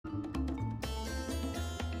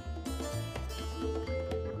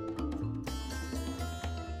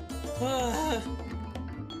I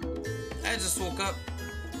just woke up.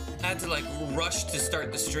 I had to like rush to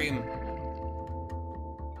start the stream.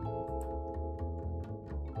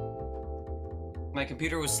 My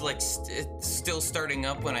computer was like still starting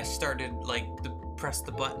up when I started like press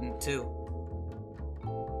the button too.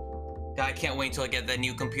 I can't wait till I get that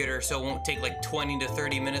new computer so it won't take like 20 to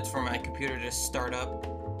 30 minutes for my computer to start up.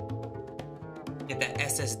 Get that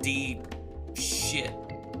SSD shit.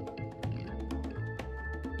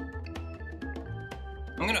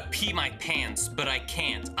 I'm gonna pee my pants, but I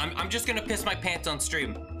can't. I'm just gonna piss my pants on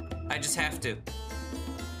stream. I just have to.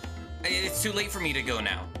 It's too late for me to go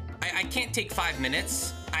now. I can't take 5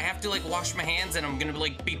 minutes. I have to like wash my hands and I'm gonna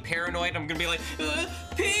like be paranoid. I'm gonna be like,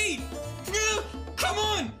 pee! Come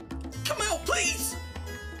on! Come out, please!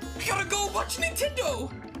 I gotta go watch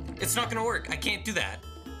Nintendo! It's not gonna work. I can't do that.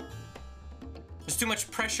 There's too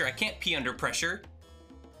much pressure. I can't pee under pressure.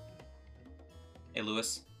 Hey,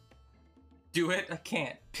 Lewis. Do it? I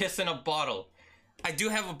can't. Piss in a bottle. I do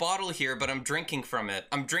have a bottle here, but I'm drinking from it.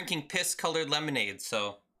 I'm drinking piss-colored lemonade,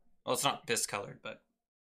 so... Well, it's not piss-colored, but...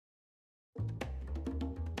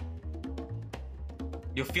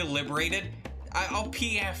 You'll feel liberated? I'll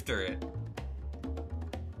pee after it.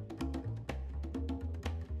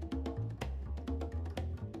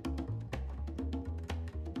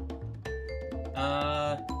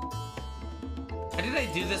 How did I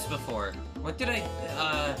do this before? What did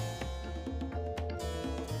I,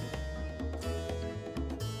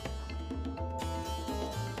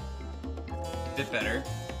 Bit better.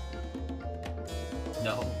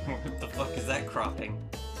 No, what the fuck is that cropping?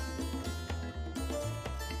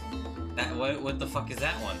 That, what the fuck is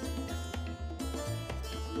that one?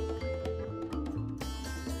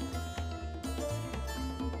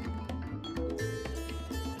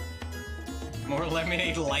 More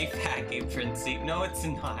lemonade life hacking, Princey. No, it's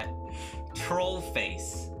not. Troll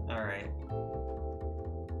face. Alright.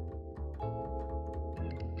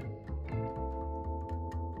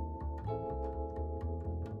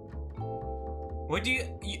 What do you...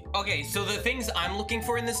 Okay, so the things I'm looking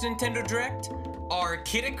for in this Nintendo Direct are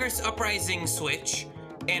Kid Icarus Uprising Switch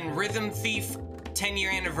and Rhythm Thief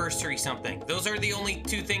 10-year anniversary something. Those are the only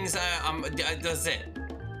two things that's it.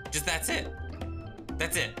 Just that's it.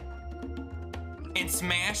 That's it. And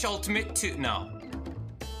Smash Ultimate 2, no.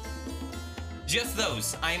 Just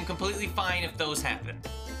those. I am completely fine if those happen.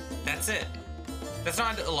 That's it. That's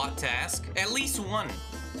not a lot to ask. At least one.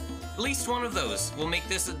 At least one of those will make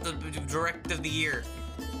this the Direct of the year.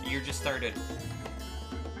 The year just started.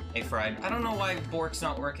 Hey, Fried. I don't know why Bork's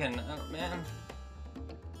not working. Oh, man.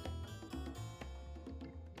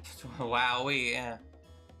 Wow, yeah.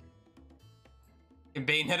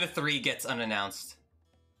 Bayonetta 3 gets unannounced.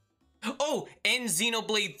 Oh, and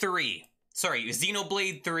Xenoblade 3. Sorry,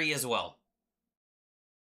 Xenoblade 3 as well.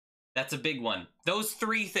 That's a big one. Those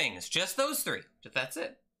three things. Just those three. That's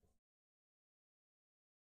it.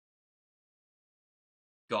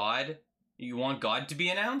 God? You want God to be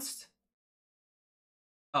announced?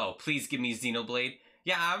 Oh, please give me Xenoblade.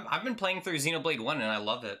 Yeah, I've been playing through Xenoblade 1 and I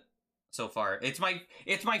love it so far. It's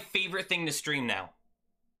my favorite thing to stream now.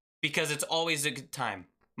 Because it's always a good time.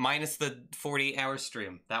 Minus the 48-hour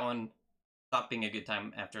stream. That one stopped being a good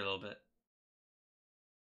time after a little bit.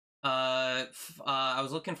 I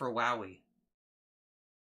was looking for Wowie.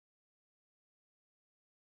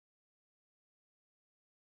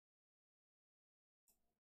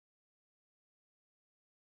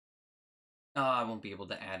 I won't be able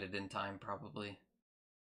to add it in time, probably.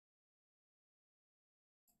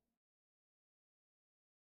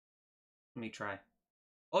 Let me try.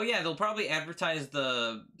 Oh yeah, they'll probably advertise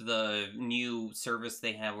the new service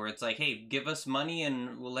they have where it's like, hey, give us money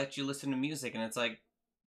and we'll let you listen to music. And it's like,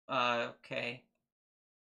 okay.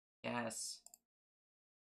 Yes.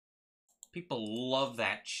 People love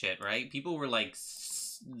that shit, right? People were like,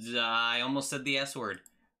 I almost said the S word.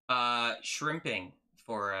 Shrimping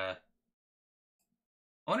for, I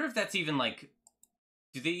wonder if that's even like,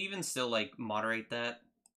 do they even still like moderate that?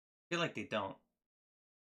 I feel like they don't.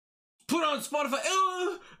 Put on Spotify.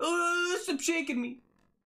 Stop shaking me.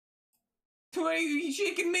 Why are you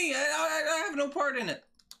shaking me? I have no part in it.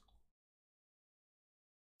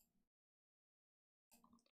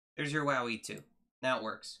 There's your Wowie too. Now it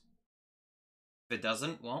works. If it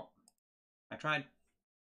doesn't, well, I tried.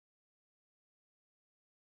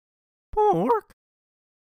 Pork.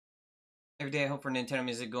 Every day I hope for Nintendo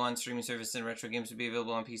music go on streaming service and retro games to be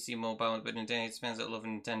available on PC, mobile, but Nintendo fans that love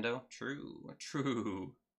Nintendo. True,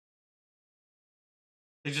 true.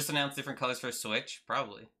 They just announced different colors for Switch?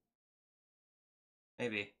 Probably.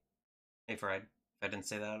 Maybe. Hey, Fred. If I didn't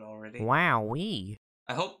say that already. Wowee.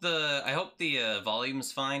 I hope the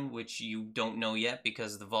volume's fine, which you don't know yet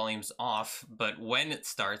because the volume's off, but when it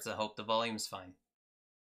starts, I hope the volume's fine.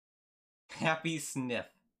 Happy Sniff.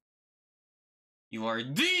 You are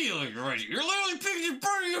TheElectricRaichu. You're literally picking your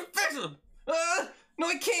party, you fix them! No,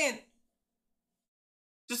 I can't!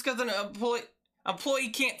 Just because an employee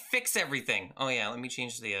can't fix everything. Oh yeah, let me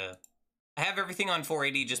change the, I have everything on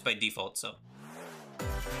 480 just by default, so.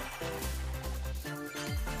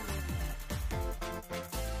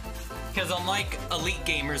 Because unlike elite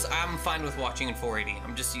gamers, I'm fine with watching in 480.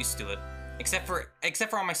 I'm just used to it. Except for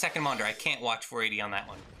on my second monitor, I can't watch 480 on that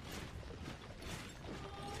one.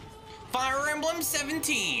 Fire Emblem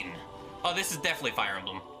 17! Oh, this is definitely Fire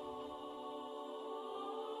Emblem.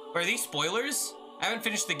 Are these spoilers? I haven't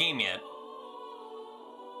finished the game yet.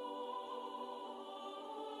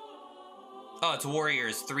 Oh, it's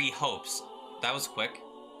Warriors 3 Hopes. That was quick.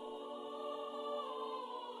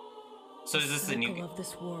 So is this the new game? Of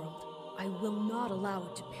this world, I will not allow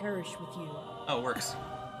it to perish with you. Oh, it works.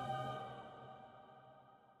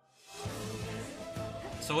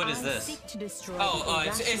 So what is this? Oh,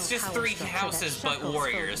 it's just 3 houses, but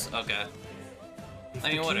warriors. Okay. I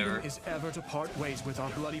mean, whatever. If the kingdom is ever to part ways with our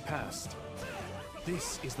bloody past,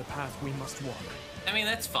 this is the path we must walk. I mean,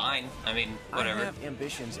 that's fine. I mean, whatever. I have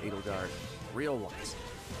ambitions, Edelgard. Real ones.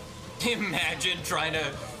 Imagine trying to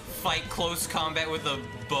fight close combat with a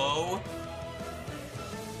bow.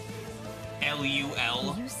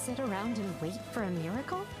 LUL. Will you sit around and wait for a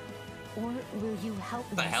miracle? Or will you help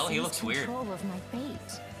me The hell? He seize looks weird. control of my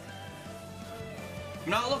fate? I'm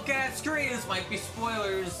not looking at screens. Might be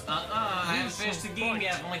spoilers. I haven't finished the game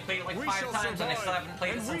yet. I've only played it like 5 times, and I still haven't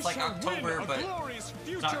played it since like October. But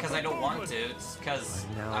not because I don't want to. It's because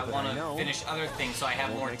I want to finish other things, so I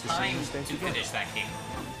have more time to finish that game.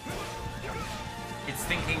 It's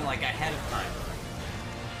thinking like ahead of time.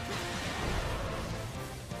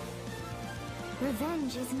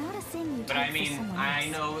 Revenge is not a sin you But take I mean, for someone I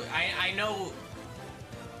else. know.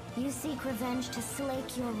 You seek revenge to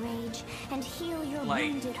slake your rage and heal your Like-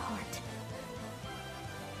 wounded heart.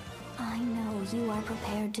 I know you are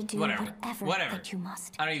prepared to do whatever that you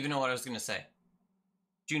must. I don't even know what I was gonna say.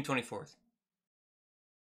 June 24th.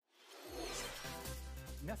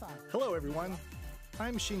 Hello everyone,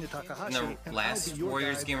 I'm Shinya Takahashi, And the and last I'll be your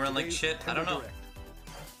Warriors guide game for run like today's shit? I don't Nintendo know. Direct.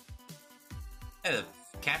 Hey, the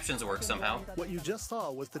captions work somehow. What you just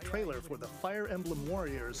saw was the trailer for the Fire Emblem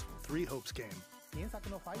Warriors 3 Hopes game.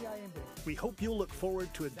 We hope you'll look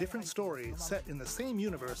forward to a different story set in the same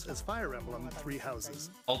universe as Fire Emblem 3 Houses.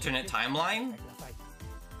 Alternate timeline?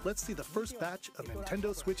 Let's see the first batch of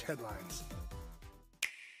Nintendo Switch headlines.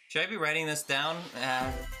 Should I be writing this down?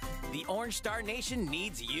 The Orange Star Nation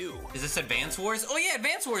needs you. Is this Advance Wars? Oh yeah,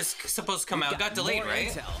 Advance Wars supposed to come out. Got delayed, more right?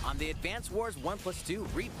 Intel on the Advance Wars 1+2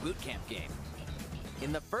 Reboot Camp game.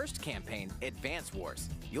 In the first campaign, Advance Wars,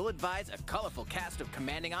 you'll advise a colorful cast of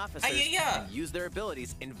commanding officers and use their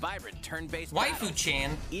abilities in vibrant turn-based battles.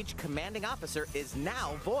 Waifu-chan. Each commanding officer is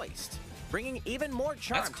now voiced, bringing even more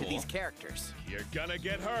charm to these characters. You're gonna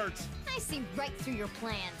get hurt. I see right through your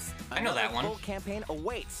plans. I know that one. Full campaign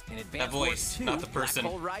awaits in Advance That voice, Wars 2, not the person.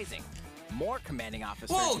 Black Hole Rising. More commanding officers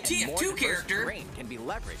Whoa, and TF2 more diverse character. terrain can be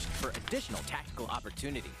leveraged for additional tactical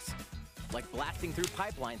opportunities, like blasting through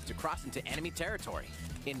pipelines to cross into enemy territory.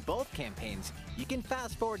 In both campaigns, you can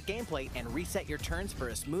fast-forward gameplay and reset your turns for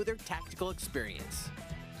a smoother tactical experience.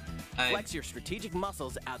 Flex your strategic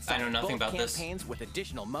muscles outside of both campaigns with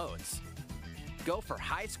additional modes. Go for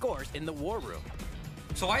high scores in the War Room.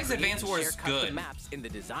 So why is Create Advance and Wars share custom good? maps in the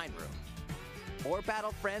Design Room. Or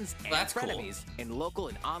battle friends and That's cool. frenemies in local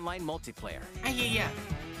and online multiplayer. Yeah.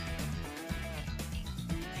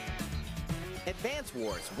 Advance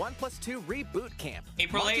Wars 1+2 Reboot Camp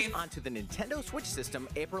April launches 8th. onto the Nintendo Switch system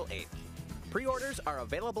April 8th. Pre-orders are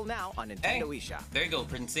available now on Nintendo eShop. There you go,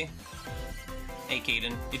 Princey. Hey,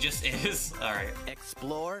 Caden. It just is. Alright.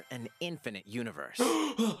 Explore an infinite universe.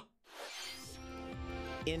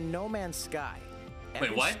 In No Man's Sky,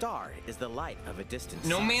 every what? star is the light of a distant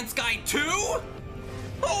No sun. Man's Sky 2?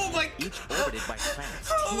 Oh my Each orbited by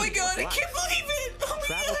planets. Oh my teeming god, with I can't life. believe it! Oh my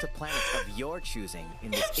Travel god. to planets of your choosing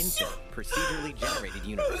in this infinite, procedurally generated I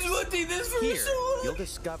universe. was wanting this for Here, so long. you'll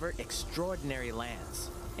discover extraordinary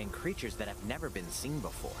lands and creatures that have never been seen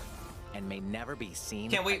before and may never be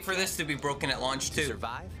seen. Can't wait for this to be broken at launch too. To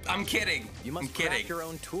survive? I'm kidding. You must I'm kidding. craft your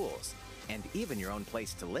own tools and even your own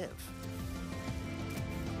place to live.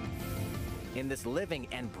 In this living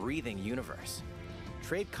and breathing universe,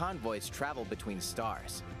 trade convoys travel between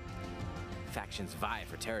stars. Factions vie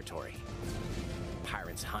for territory.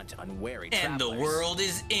 Pirates hunt unwary And the travelers. world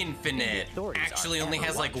is infinite. And the authorities Actually are only ever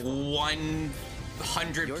has like watchful. one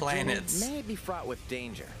 100 Your planets. journey may be fraught with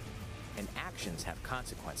danger, and actions have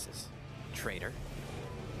consequences. Traitor,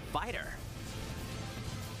 fighter,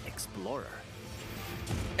 explorer.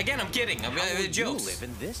 Again, I'm kidding. I'm How will jokes. you live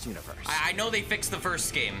in this universe? I know they fixed the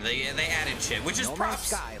first game. They added shit, which is No Man's props.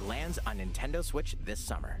 Sky lands on Nintendo Switch this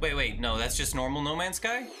summer. Wait, no, that's just normal No Man's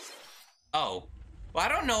Sky? Oh. Well, I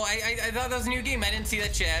don't know. I thought that was a new game. I didn't see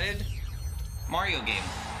that shit added. Mario game.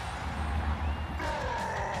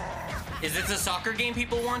 Is this a soccer game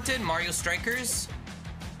people wanted? Mario Strikers?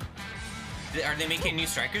 Are they making a new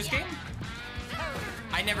Strikers game?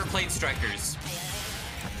 I never played Strikers.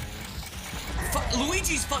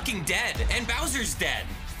 Luigi's fucking dead, and Bowser's dead.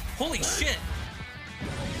 Holy shit.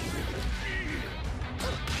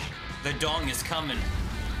 The dong is coming.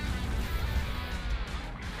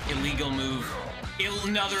 Illegal move.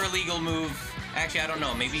 Another illegal move. Actually, I don't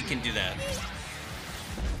know. Maybe you can do that.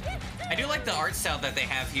 I do like the art style that they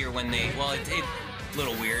have here when they... Well, it's a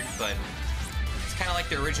little weird, but it's kind of like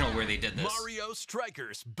the original where they did this. Mario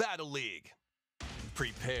Strikers Battle League.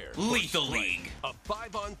 Prepare for Lethal Strike, League. A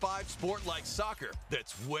 5-on-5 sport like soccer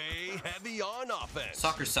that's way heavy on offense.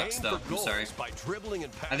 Soccer sucks, Aim though. for I'm goals sorry. By dribbling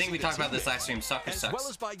and passing I think we to talked about this teammates, last stream. Soccer as sucks. well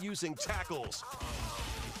as by using tackles,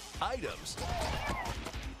 items,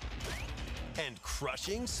 and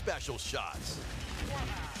crushing special shots.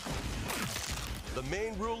 The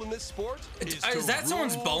main rule in this sport is Is that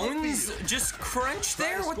someone's bones just crunched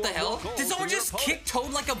there? What the hell? Did someone just kick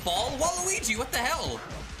Toad like a ball? Waluigi, what the hell?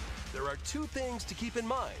 There are two things to keep in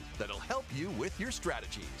mind that'll help you with your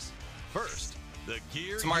strategies. First, the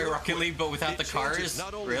gear. It's Mario you're Rocket League, but without It the changes cars?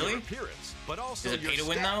 not only Really? your appearance, but also Is it your pay to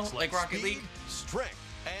win, though, stats like Rocket speed, League? strength,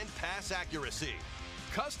 and pass accuracy.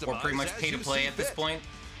 Customize Or pretty much as pay to you play see at this fit. point?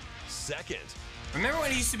 Second, Remember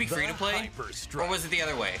when it used to be free to play? Hyper Strike. Or was it the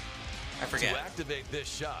other way? I forget. To activate this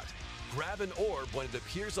shot, grab an orb when it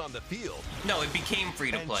appears on the field. No, it became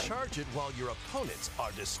free to and play. charge it while your opponents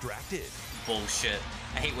are distracted. Bullshit.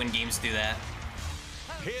 I hate when games do that.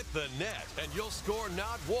 Hit the net, and you'll score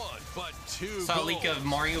not one, but two Saw a goals. leak of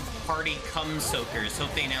Mario Party Cum Soakers.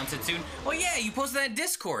 Hope they announce it soon. Oh yeah, you posted that in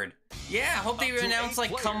Discord. Yeah, hope they Up to announce 8 like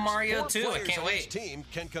Cum players. Mario 4 too. I players can't on wait. each team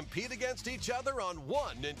can compete against each other on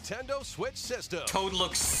one Nintendo Switch system. Toad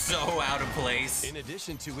looks so out of place. In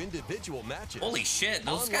addition to individual matches, Holy shit,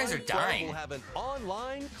 those guys are online play dying. will have an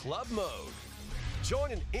online club mode.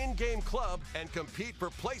 Join an in-game club and compete for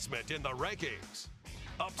placement in the rankings.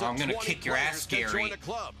 Up to I'm gonna 20 kick your ass, players can Gary. join a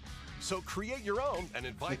club. So create your own and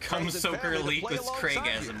invite The Cum friends and Soaker family to leak play was alongside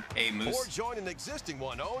Craigasm. you. Hey, Moose. Or join an existing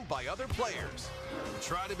one owned by other players.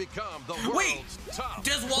 Try to become the Wait, world's top.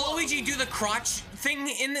 does Waluigi do the crotch thing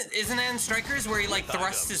isn't that in Strikers where he like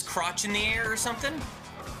thrusts his crotch in the air or something?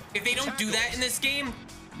 If they don't do that in this game,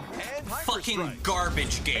 and fucking Hyperstrike.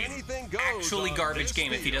 garbage game. Anything goes Actually on garbage this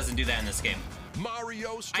game if he field. doesn't do that in this game.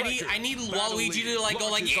 Mario I Strikers need Battle Waluigi League to like go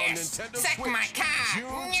like, launches on yes, Nintendo suck my Switch cock. June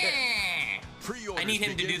 10th. Yeah. Pre-orders I need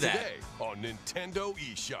him to begin do that. today on Nintendo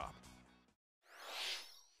eShop.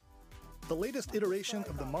 The latest iteration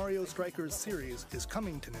of the Mario Strikers series is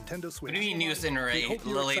coming to Nintendo Switch. What do you mean newest We iteration? hope The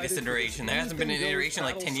you're latest excited for this iteration. There hasn't been an anything goes iteration in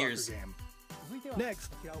like battle 10 soccer years. game.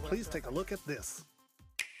 Next, please take a look at this.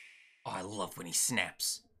 Oh, I love when he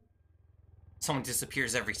snaps. Someone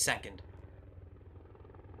disappears every second.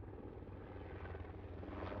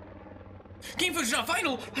 Game footage not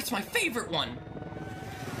final! That's my favorite one!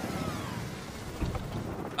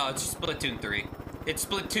 Oh, it's Splatoon 3. It's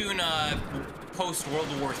Splatoon, post-World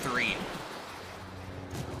War 3.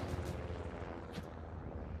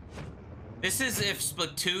 This is if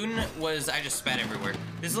Splatoon was... I just spat everywhere.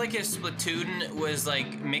 This is like if Splatoon was,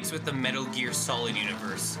 like, mixed with the Metal Gear Solid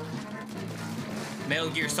universe. Metal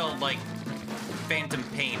Gear Solid, like, Phantom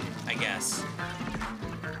Pain, I guess.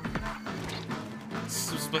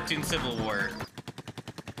 Splatoon Civil War.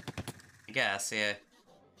 I guess, yeah.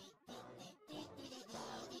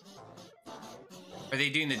 Are they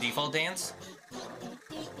doing the default dance?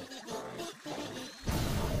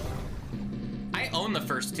 I own the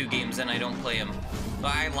first 2 games and I don't play them.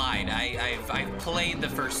 But I lied. I've played the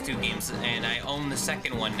first 2 games and I own the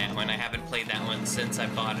second one now and I haven't played that one since I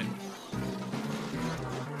bought it.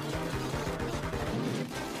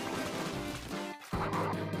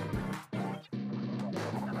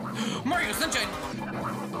 Mario Sunshine!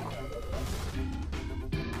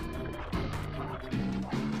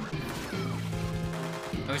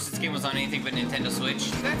 I wish this game was on anything but Nintendo Switch.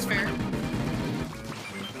 That's fair.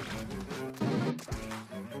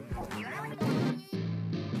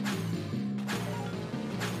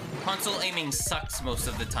 Console aiming sucks most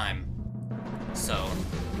of the time. So...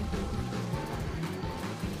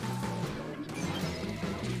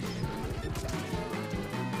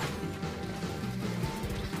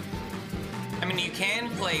 can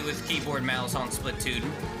play with keyboard mouse on Splatoon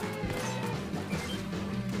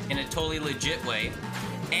in a totally legit way.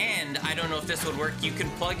 And I don't know if this would work. You can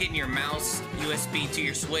plug in your mouse USB to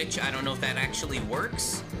your Switch. I don't know if that actually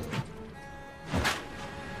works.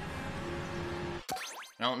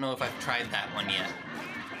 I don't know if I've tried that one yet.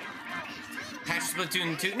 Patch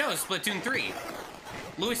Splatoon 2? No, Splatoon 3.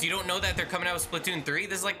 Lewis, you don't know that they're coming out with Splatoon 3?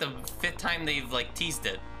 This is like the 5th time they've like teased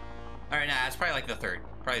it. Alright, nah, it's probably like the 3rd.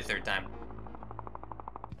 Probably the 3rd time.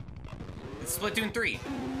 It's Splatoon 3.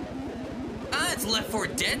 Ah, it's Left 4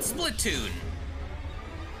 Dead Splatoon.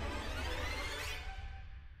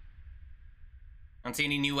 I don't see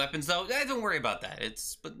any new weapons though. Don't worry about that.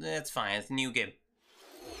 It's fine. It's a new game.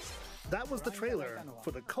 That was the trailer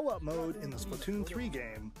for the co-op mode in the Splatoon 3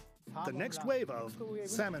 game, the next wave of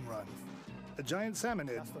Salmon Run. A giant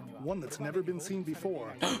salmonid, one that's never been seen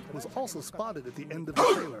before, was also spotted at the end of the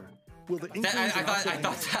trailer. Will the I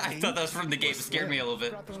thought that was from the game. It scared me a little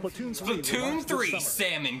bit. Splatoon 3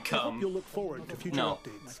 Salmon Come. You'll look forward to future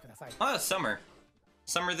updates. Oh, summer.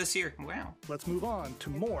 Summer this year. Wow. Let's move on to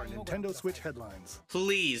more Nintendo Switch headlines.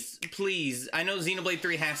 Please, please. I know Xenoblade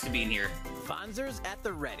 3 has to be in here. Bonzers at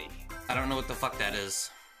the ready. I don't know what the fuck that is.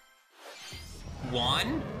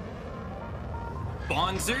 One?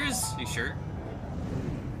 Bonzers? You sure?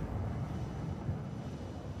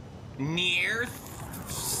 Near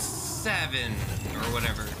 7 or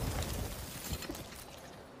whatever.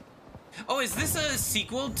 Oh, is this a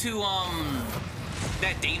sequel to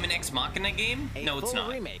that Daemon X Machina game? No, it's not. A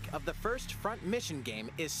full remake of the first Front Mission game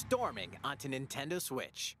is storming onto Nintendo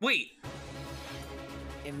Switch. Wait.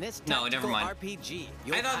 In this no, never mind. RPG,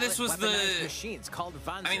 I thought this was the machines called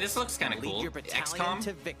Bonzers. I mean, this looks kind of cool. XCOM,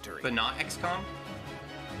 to victory. But not XCOM.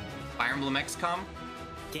 Fire Emblem XCOM.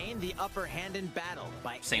 Gain the upper hand in battle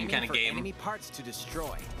by same kind of game. Enemy parts to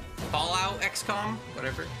destroy. Fallout XCOM,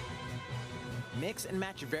 whatever. Mix and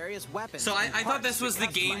match various weapons. So I thought this was the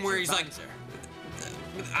game where he's like,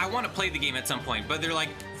 I want to play the game at some point, but they're like,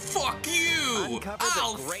 fuck you!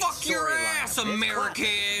 I'll fuck your ass,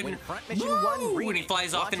 American! When he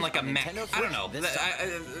flies off in like a mech. I don't know.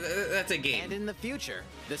 That's a game. And in the future,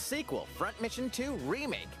 the sequel, Front Mission 2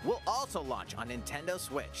 Remake, will also launch on Nintendo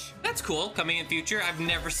Switch. That's cool. Coming in future. I've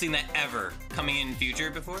never seen that ever coming in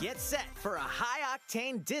future before. Get set for a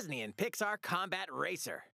high-octane Disney and Pixar combat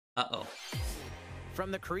racer. Uh-oh. From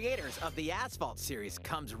the creators of the Asphalt series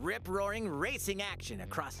comes rip-roaring racing action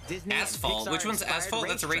across Disney Asphalt? and Which one's Asphalt?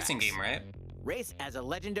 That's a racing game, right? Race as a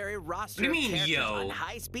legendary roster what do you mean, of characters yo? on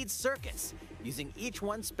high-speed circuits, using each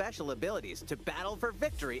one's special abilities to battle for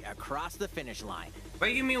victory across the finish line. Why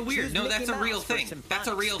do you mean weird? Choose No, Mickey that's a real Mouse for thing. some That's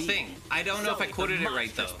a fun real speed. thing. I don't know if I Sully quoted for it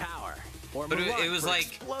right, though. monstrous Power. Or But it was for like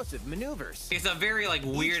explosive maneuvers. It's a very like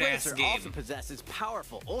weird ass Each racer game. also possesses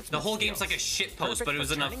powerful ultimate The whole game's skills, like a shit post, perfect but it was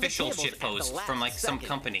for an turning the official tables shit at the post last from like some second.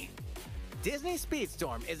 company. Disney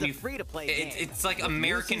Speedstorm is a free-to-play game. It's like with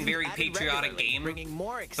American, new very seasons added patriotic regularly, game, bringing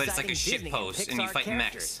more but it's like a exciting shit Disney post, and you Pixar fight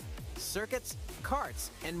characters, mechs. circuits, karts,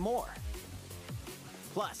 and more.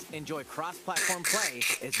 Plus, enjoy cross-platform play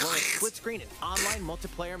as well as split-screen and online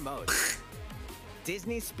multiplayer modes.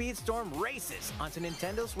 Disney Speedstorm races onto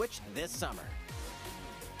Nintendo Switch this summer.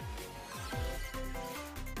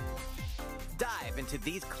 Dive into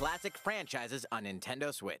these classic franchises on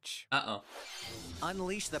Nintendo Switch. Uh-oh.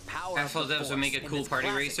 Unleash the power Asphalt of the Devs would Force make a in cool this party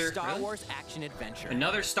classic racer? Star Really? Wars action adventure.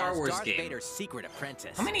 Another Star As Wars Darth game. Vader's secret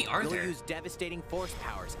apprentice. How many are You'll there? use devastating force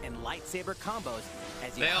powers and lightsaber combos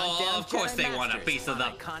as you They hunt all, down of course Jedi they want a masters piece of on the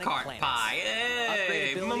iconic cart planets. pie. Hey,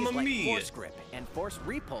 Upgrade abilities mamma like mia. Force Grip and Force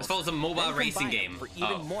Repulse. As well as a mobile then racing combine game. them for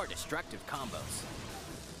even Oh. more destructive combos.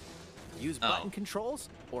 Use button controls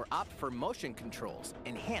or opt for motion controls,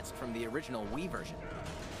 enhanced from the original Wii version.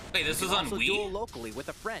 Wait, this You was can on also duel Wii? locally with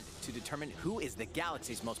a friend to determine who is the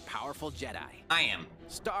galaxy's most powerful Jedi. I am.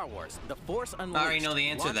 Star Wars: The Force Unleashed. I already know the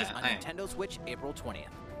answer to launches that. on I am. Nintendo Switch April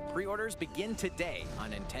 20th. Pre-orders begin today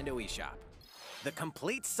on Nintendo eShop. The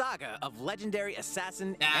complete saga of legendary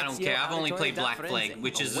assassin I don't Ezio care. I've only Auditore played da Black Firenze Flag,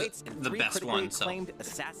 which is awaits in the 3 best critically one, so. acclaimed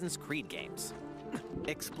Assassin's Creed games.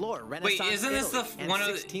 Explore Renaissance Wait, isn't this Italy the and one of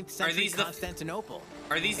 16th are century these the Constantinople.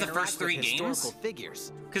 are these the Interact first 3 with games? historical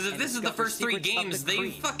figures. Because if and this is the discover first 3 secrets of games, the they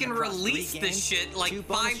Creed fucking across 3 released this games, shit like 2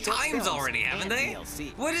 bonus 5 short times films, already, haven't and they?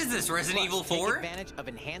 DLC. What is this, Resident Evil 4? Take advantage of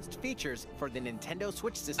enhanced features for the Nintendo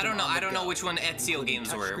Switch system. I don't know. on the I don't know go, which one Ezio including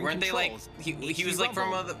games were. touchscreen Weren't they like controls, he was like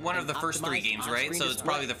from rumble, one of and the first 3 optimized games, right? on-screen So it's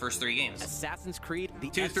probably display. the first 3 games. Assassin's Creed: The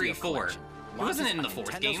 2, 3, Ezio 4. Collection It wasn't in the launches on 4th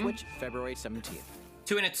Nintendo game. Switch February 17th.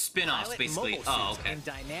 2 and its spin-offs, Pilot basically. mobile Oh, suits okay. and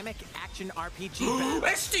dynamic action RPG battles.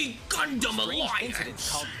 SD Gundam Strange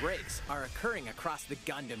incidents Alliance! called breaks are occurring across the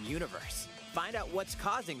Gundam universe. Find out what's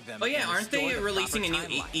causing them. Oh yeah, and aren't they restore the releasing a proper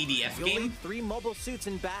new timeline. EDF You'll game? win 3 mobile suits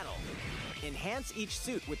in battle. Enhance each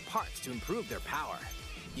suit with parts to improve their power.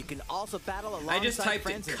 You can also battle alongside I just typed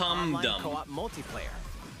friends in cum online dumb. co-op multiplayer.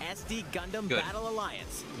 SD Gundam Good. Battle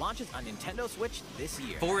Alliance launches on Nintendo Switch this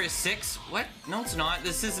year. 4 is 6? What? No, it's not.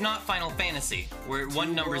 This is not Final Fantasy, where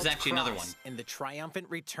one number is actually another one. In the triumphant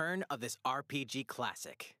return of this RPG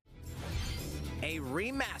classic. A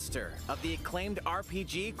remaster of the acclaimed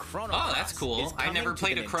RPG Chrono Oh, that's cool. I never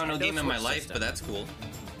played a Chrono game in my life, but that's cool.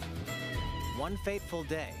 One fateful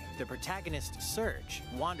day, the protagonist Surge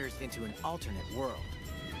wanders into an alternate world.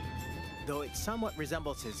 Though it somewhat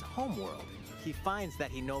resembles his home world, he finds that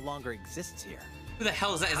he no longer exists here. Who the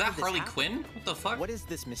hell is that? Is How that did this Harley happen? Quinn? What the fuck? What is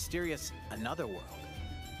this mysterious another world?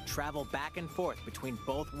 Travel back and forth between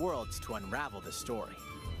both worlds to unravel the story.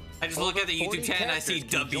 I just look at the Over YouTube 40 chat and I see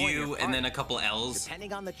characters can join W your and then a party. couple L's.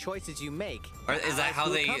 Depending on the choices you make, Or is that how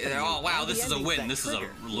they... Oh, wow, this is a win. This is a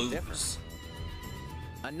lose. lose.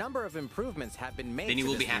 A number of improvements have been made. Then you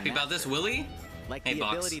to will be this happy about this, remaster, will he? like Hey, the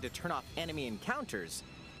Box. ability to turn off enemy encounters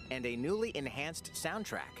and a newly enhanced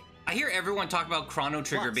soundtrack. I hear everyone talk about Chrono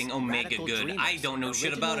Trigger Plus, being omega Radical good. Dreamers, I don't know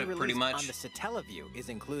shit about it, originally pretty released much. On the Satellaview is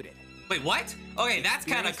included. Wait, what? Okay, that's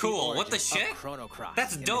kind of Experience the cool. What the origins of shit? Chrono Cross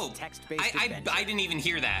That's in this dope. text-based I adventure. didn't even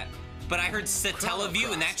hear that. But I heard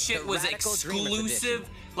Satellaview, and that Cross, shit the was Radical Dreamers exclusive,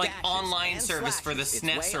 edition, like, dashes online and service for the slashes its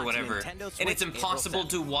SNES way or onto whatever. Nintendo And Switch it's April impossible 7th.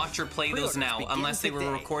 to watch or play those Pre-orders now begin unless they were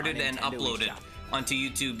today recorded on and Nintendo uploaded eShop. onto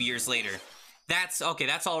YouTube years later. That's, okay,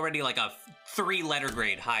 that's already like a 3-letter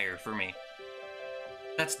grade higher for me.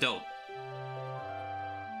 That's dope.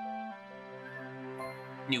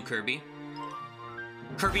 New Kirby.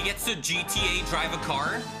 Kirby gets to GTA drive a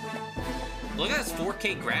car. Look at this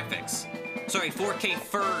 4K graphics. Sorry, 4K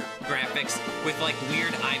fur graphics with like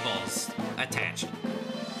weird eyeballs attached.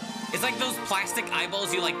 It's like those plastic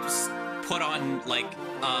eyeballs you like put on like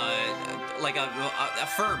a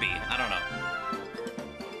Furby. I don't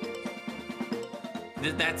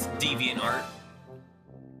know. That's deviant art.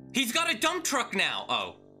 He's got a dump truck now.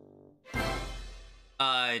 Oh.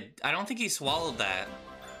 I don't think he swallowed that.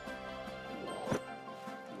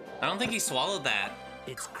 I don't think he swallowed that.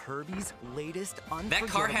 It's Kirby's latest That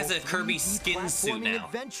car has a Kirby 3D skin suit platforming now.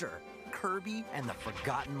 adventure, Kirby and the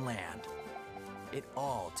Forgotten Land. It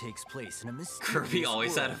all takes place in a mysterious Kirby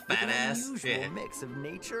always had a world with fat an ass. unusual Yeah. mix of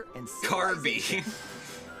nature and Kirby. civilization.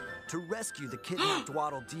 To rescue the kidnapped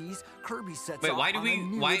Waddle Dees, Kirby sets Wait, off why do on we? a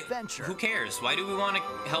new Why? adventure. Who cares? Why do we want to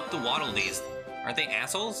help the Waddle Dees? Aren't they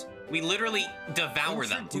assholes? We literally devour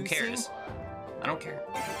them. Who cares? I don't care.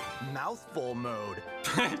 Mouthful mode.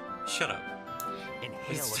 Shut up.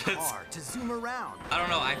 Inhale a car to zoom around. I don't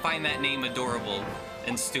know. I find that name adorable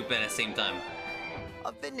and stupid at the same time.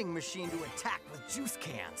 A vending machine to attack with juice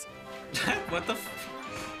cans. What the?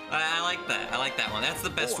 I like that. I like that one. That's the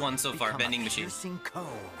best Or one so far. become a Vending machine. piercing cone.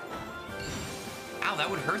 Ow, that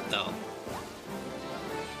would hurt though.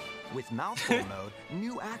 With mouthful mode,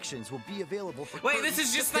 new actions will be available for Wait, this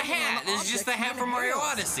is just the depending on hat. This is just the objects hat you from Mario inhale.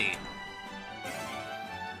 Odyssey.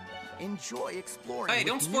 Enjoy exploring. Hey, with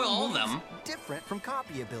don't spoil new all of moves them. Different from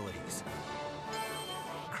copy abilities.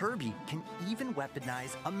 Kirby can even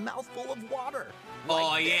weaponize a mouthful of water. Oh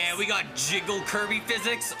like yeah, this. we got jiggle Kirby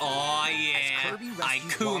physics. Oh yeah, Kirby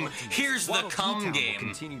rescues Icum. Waddle Dees, Here's the Waddle Dee cum Town will game.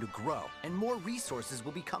 continue to grow, and more resources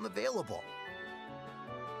will become available.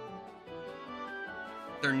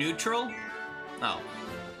 They're neutral? Oh.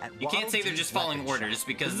 At You can't Waddle say they're Dee's just following weapon orders shop,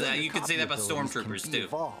 because familiar you could say that about copy abilities can stormtroopers be too.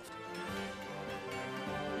 evolved.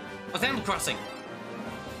 Oh, Animal Crossing.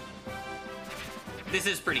 This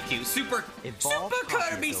is pretty cute. Super Evolved Kirby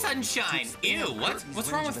copy abilities Sunshine. to Ew, expand what? Kirby's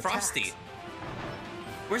What's wrong range with of Frosty? attacks.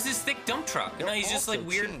 Where's this thick dump truck? No, They'll he's just also like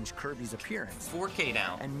weird change Kirby's appearance 4K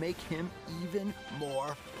now. and make him even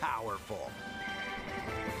more powerful.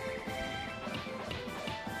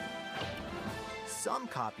 Some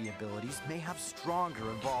copy abilities may have stronger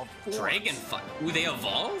evolved forms. Dragon Fuck. Ooh, they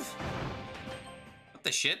evolve? What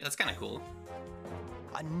the shit? That's kind of cool.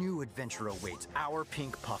 A new adventure awaits our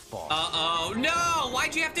pink puffball. Uh-oh. No!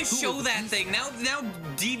 Why'd you have to show are that these? thing? Now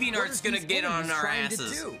DeviantArt's gonna these get on enemies our trying to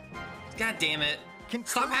asses. do? God damn it. Can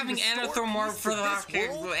Stop Kirby having restore peace to this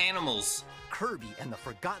world? animals. Kirby and the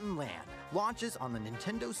Forgotten Land launches on the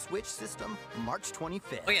Nintendo Switch system March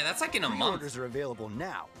 25th. Oh yeah, that's like in a month. Pre-orders are available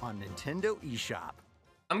now on Nintendo eShop.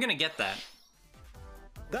 I'm gonna get that.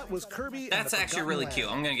 That was Kirby and That's the actually Forgotten really Land, cute.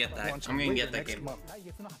 I'm gonna get that. launching I'm gonna later get that next game. month.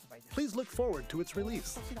 Please look forward to its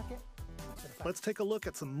release. Let's take a look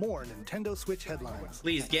at some more Nintendo Switch headlines.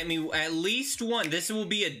 Please get me at least one. This will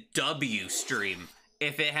be a W stream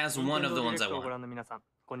if it has one of the ones I want.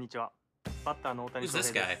 Who's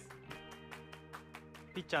this guy?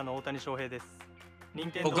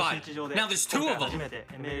 Oh god, now there's two of them!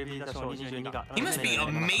 He must be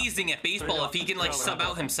amazing at baseball if he can like sub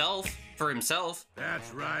out himself for himself.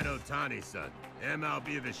 That's right, Otani-san.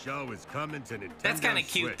 MLB The Show is coming to Nintendo That's kind of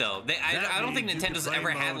cute Switch. though. I don't think Nintendo's ever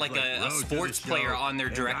had like a sports player on their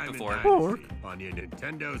direct before. On your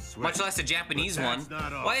Nintendo Switch. Much less a Japanese one.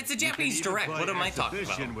 Why, it's a Japanese direct. What am I talking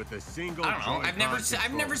about? With a single I don't know.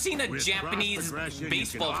 I've never seen a Japanese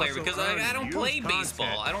baseball player because I don't play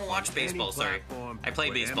baseball. I don't watch baseball. Sorry, I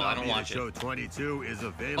play baseball. I don't watch it. 22 is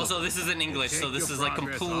available. Also, this is in English, so this is like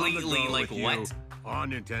completely like what?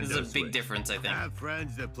 On Nintendo This is a big difference, I think. Have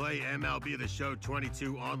friends that play MLB The Show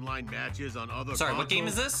 22 online matches on other Sorry, what game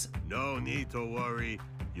is consoles? this? No need to worry.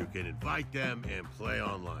 You can invite them and play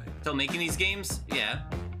online. Still making these games? Yeah.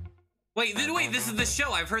 Wait, this is the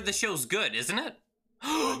show. I've heard the show's good, isn't it?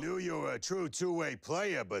 I knew you were a true two-way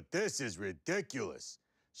player, but this is ridiculous.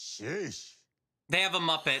 Sheesh. They have a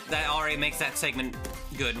Muppet. That already makes that segment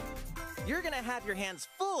good. You're gonna have your hands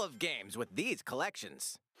full of games with these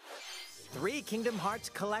collections. 3 Kingdom Hearts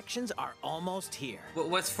collections are almost here.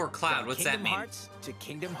 What's for Cloud? What's that mean? Hearts to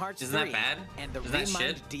Kingdom Hearts Isn't 3 that bad? and the Is that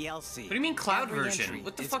shit? DLC. What do you mean Cloud Every version? entry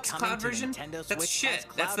What the is fuck's coming Cloud to version? Nintendo That's Switch shit. as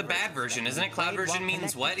That's the Cloud bad version. Isn't it? Cloud played version while means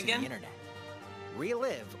connected what to the again? internet.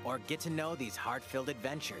 Relive or get to know these heart-filled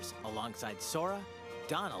adventures alongside Sora,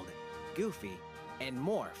 Donald, Goofy, and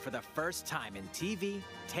more for the first time in TV,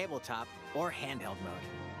 tabletop, or handheld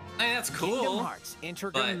mode. I mean, that's cool. Kingdom Hearts,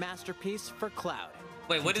 integral but- masterpiece for Cloud.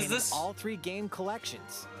 Wait, what is containing this? All 3 game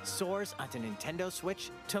collections soars onto Nintendo Switch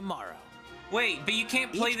tomorrow. Wait, but you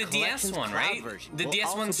can't play Each the DS collection's one, cloud right? version The will DS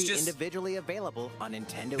also one's be just individually available on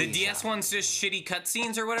Nintendo the eShop. DS one's just shitty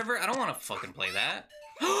cutscenes or whatever. I don't want to fucking play that.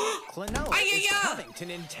 Klonoa is coming to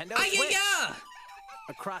Nintendo Switch.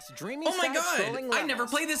 Across dreamy Oh my god! side-scrolling I never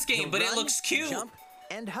levels, played this game, you'll but it run, looks cute. Jump,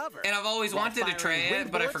 and hover. And I've always while wanted to try firing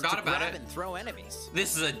it, but I wingboards forgot to about grab it. and throw enemies.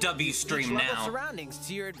 This is a W Each stream level now. surroundings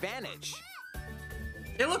to your advantage.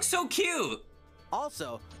 It looks so cute.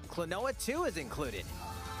 Also, Klonoa 2 is included.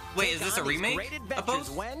 Wait, Take is this on a these remake great of adventures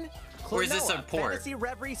both? when Or is this a Klonoa port? Fantasy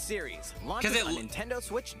Reverie series launches it on Nintendo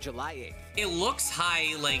Switch July 8th. It looks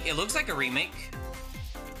high, like it looks like a remake.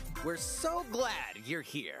 We're so glad you're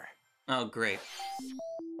here. Oh, great.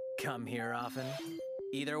 Come here often.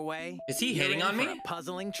 Either way, Is he you're hitting in on for me? a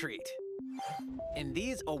puzzling treat. In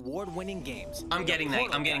these award-winning games, I'm getting the that.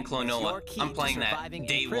 Portal I'm getting Gun is Klonoa. your key I'm to playing that surviving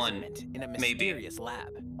day one. imprisonment in a Maybe. mysterious lab.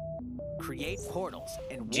 Create portals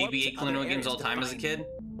and warp GBA to other Klonoa games areas all to time as a find kid.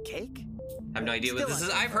 Cake? I have no idea what Still this is.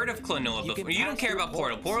 unconfirmed. I've heard of Klonoa You can before. You don't pass care through about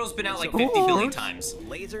Portal. portals, Portal's been out like and 50 billion times.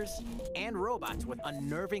 Lasers and robots with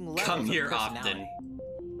unnerving levels Come here of often. personality.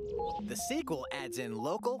 The sequel adds in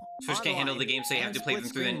local, Switch can't handle the game, so you have to play them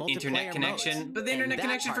through an internet connection. But the internet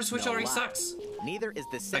connection for Switch already sucks. Neither is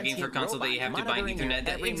the A game for sentient console that you have robot to buy monitoring your Ethernet.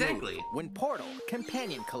 every Exactly. move when Portal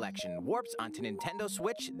Companion Collection warps onto Nintendo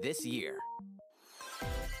Switch this year.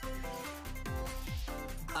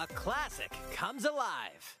 A classic comes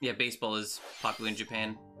alive. Yeah, baseball is popular in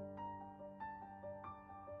Japan.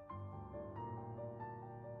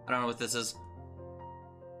 I don't know what this is.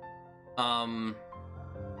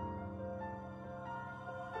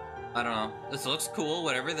 I don't know. This looks cool,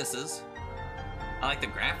 whatever this is. I like the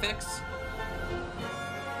graphics.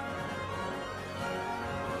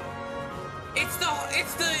 It's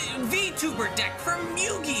the VTuber deck from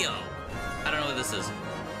Yu-Gi-Oh! I don't know what this is.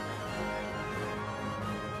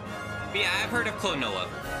 But yeah, I've heard of Klonoa.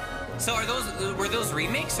 So were those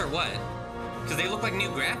remakes or what? Because they look like new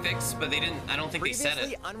graphics, but they didn't, I don't think they said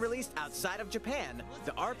Previously it. unreleased outside of Japan,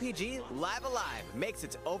 the RPG Live Alive makes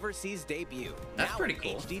its overseas debut. That's now pretty in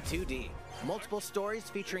cool. HD 2D. Multiple stories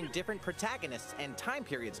featuring different protagonists and time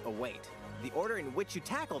periods await. The order in which you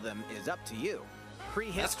tackle them is up to you.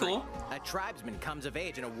 Prehistory. That's cool. A tribesman comes of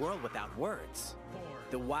age in a world without words.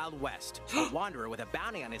 The Wild West. A wanderer with a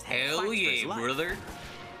bounty on his head Hell fights for his yeah, life. brother.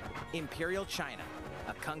 Imperial China.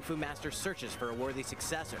 A kung fu master searches for a worthy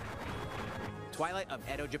successor. Twilight of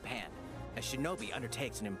Edo, Japan. A shinobi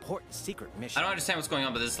undertakes an important secret mission. I don't understand what's going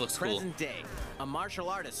on, but this looks cool. Present day, a martial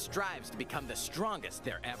artist strives to become the strongest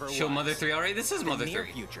there ever was. Show Mother 3 already? This is The Mother near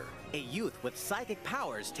 3. future, a youth with psychic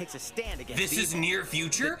powers takes a stand against This is evil. near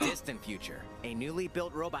future? The distant future, a newly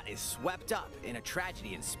built robot is swept up in a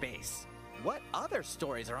tragedy in space. What other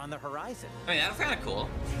stories are on the horizon? I mean, that's kind of cool.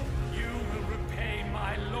 You will repay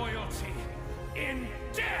my loyalty in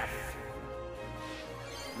death!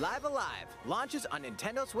 Live Alive launches on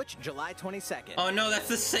Nintendo Switch July 22nd. Oh no, that's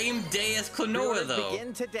the same day as Klonoa, Pre-orders though.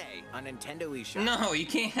 begin today on Nintendo eShop. No, you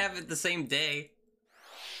can't have it the same day.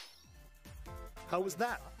 How was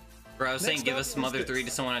that? Bro, I was saying Next give up us is Mother this. 3 to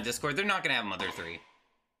someone on Discord. They're not gonna have Mother 3.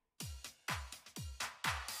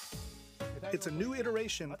 It's a new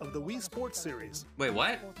iteration of the Wii Sports series. Wait,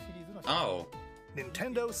 what? Oh.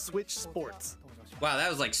 Nintendo Switch Sports. Wow, that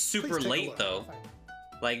was like super late though.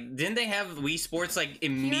 Like, didn't they have Wii Sports like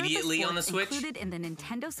immediately on the Switch? Included in the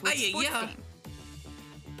Nintendo Switch Sports game.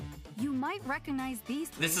 You might recognize these.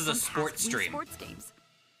 This is a sports stream. Sports games.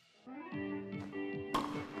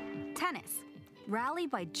 Tennis. Rally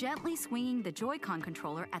by gently swinging the Joy-Con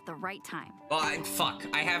controller at the right time. Oh, fuck.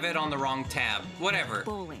 I have it on the wrong tab. Whatever.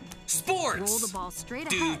 Bowling. Sports! Roll the ball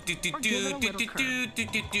straight ahead or give it a little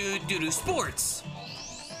curve. Sports!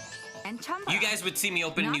 And Chumba. You guys would see me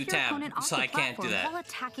open a new tab, so I can't do that. While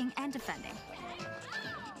attacking and defending.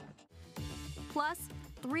 Plus,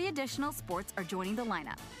 3 additional sports are joining the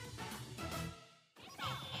lineup.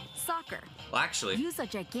 Soccer. Well, actually. Use a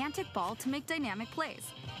gigantic ball to make dynamic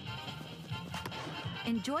plays.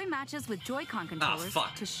 Enjoy matches with Joy-Con controllers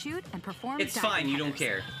to shoot and perform. It's fine, you don't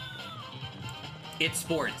care. It's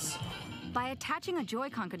sports. By attaching a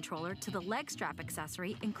Joy-Con controller to the leg strap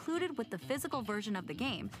accessory included with the physical version of the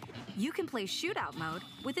game, you can play shootout mode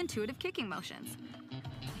with intuitive kicking motions.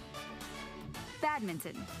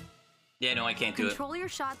 Badminton. Yeah, no, I can't do it. Control your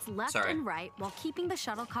shots left and right while keeping the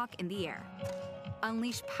shuttlecock in the air.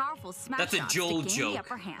 Unleash powerful smash shots to gain the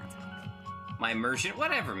upper hand. My immersion,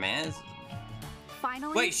 whatever, man.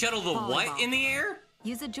 Finally, wait, shuttle the volleyball. What in the air?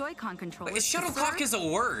 Use a Joy-Con controller. Shuttlecock is a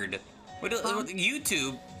word. What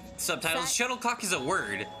YouTube subtitles? Shuttlecock is a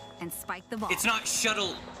word. And spike the ball. It's not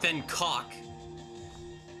shuttle then cock.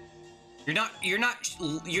 You're not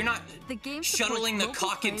the game shuttling the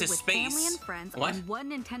cock into space. Family and friends what? on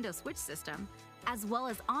one Nintendo Switch system, as well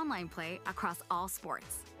as online play across all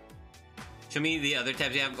sports. Show me the other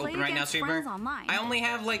tabs you have open right now, streamer. I only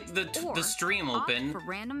have like the stream open. For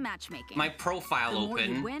random matchmaking. My profile the more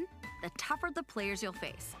open. You win, the tougher the players you'll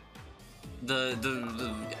face.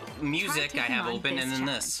 The music I have open, and then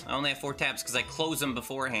this. I only have 4 tabs because I close them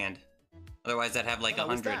beforehand. Otherwise, I'd have like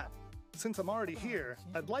 100. Since I'm already here,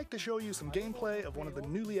 I'd like to show you some gameplay of one of the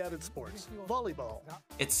newly added sports, volleyball.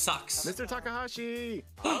 It sucks. Mr. Takahashi!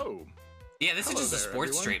 Oh! Yeah, this is just a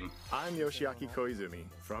sports stream. I'm Yoshiaki Koizumi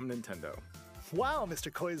from Nintendo. Wow,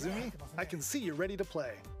 Mr. Koizumi, I can see you're ready to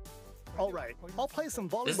play. All right, I'll play some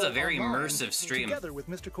volleyball. This is a very immersive stream. Together with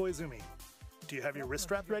Mr. Koizumi. Do you have your wrist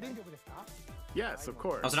strap ready? Yes, of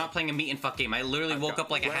course. I was not playing a meet and fuck game. I literally woke up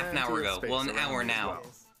like a half an hour ago. Well, an hour now.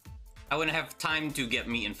 I wouldn't have time to get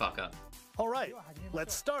meet and fuck up. All right,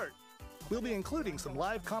 let's start. We'll be including some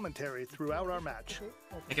live commentary throughout our match.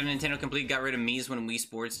 Like if Nintendo Complete got rid of Mii's when Wii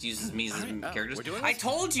Sports uses Mii's as characters. I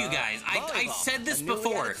told you guys. I said this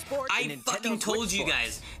before. I fucking told you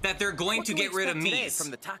guys that they're going to get rid of Mii's.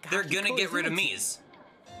 They're gonna get rid of Mii's.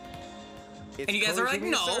 And you guys are like,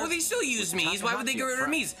 no, they still use Mii's. Why would they get rid of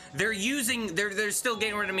Mii's? They're still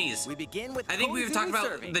getting rid of Mii's. I think we were talking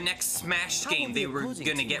about the next Smash game they were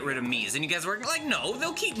gonna get rid of Mii's. And you guys were like, no,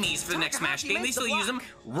 they'll keep Mii's for the next Smash game. They still use them.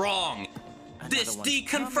 Wrong. This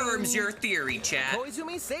deconfirms your theory, chat.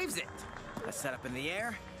 Koizumi saves it. A setup in the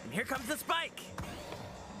air, and here comes the spike.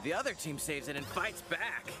 The other team saves it and fights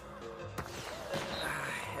back.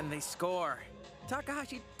 And they score.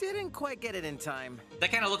 Takahashi didn't quite get it in time.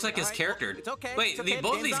 That kind of looks like his character. It's okay. Wait, it's okay.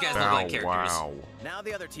 both of these guys look like characters. Wow. Now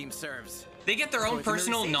the other team serves. They get their own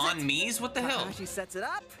personal non-Mii's? What the hell? Takahashi sets it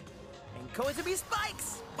up, and Koizumi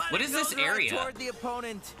spikes. What is this area? Toward the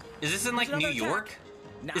opponent. Is this in like New York?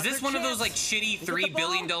 Is this one of those like shitty $3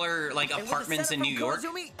 billion like apartments in New York?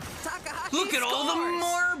 Look at all the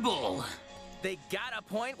marble! They got a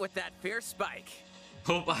point with that fierce spike.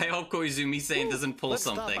 I hope Koizumi-san doesn't pull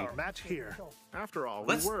something. Stop our match here. After all,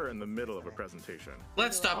 we were in the middle of a presentation.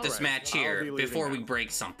 Let's stop this match here before we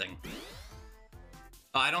break something.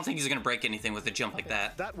 Oh, I don't think he's gonna break anything with a jump like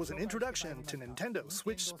that. That was an introduction to Nintendo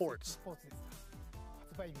Switch Sports.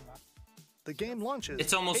 The game launches.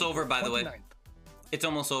 It's almost over, by the way. It's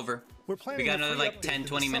almost over. We got another like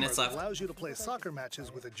 10-20 minutes left. Allows you to play soccer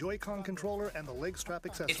matches with a Joy-Con controller and the leg strap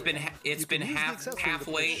accessory. It's been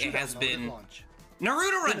halfway. It has been.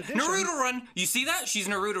 Naruto run! Naruto run! You see that? She's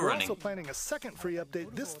Naruto running. We're also planning a second free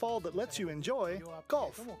update this fall that lets you enjoy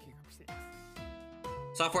golf.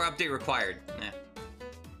 Software update required.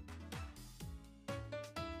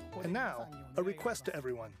 And now, a request to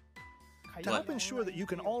everyone. To help ensure that you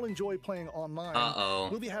can all enjoy playing online,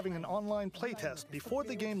 we'll be having an online playtest before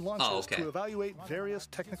the game launches to evaluate various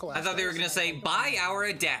technical aspects. I thought they were going to say, buy our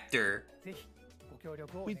adapter.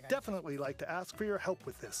 We'd definitely like to ask for your help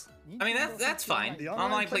with this. I mean, that's fine. The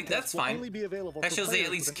online play, that's fine. Only be available that shows they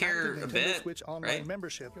at least care a bit, Switch online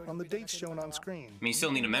membership on the dates shown on screen. I mean, you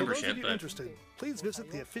still need a membership, for those of you but interested, please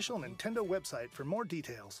visit the official Nintendo website for more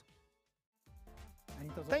details.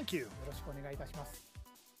 Thank you.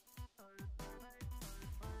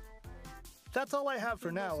 That's all I have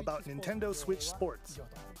for now about Nintendo Switch Sports.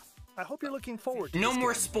 I hope you're looking forward to no this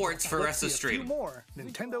more game. sports for Let's rest of see stream. A few more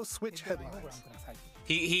Nintendo Switch headlines.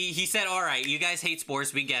 He said, all right, you guys hate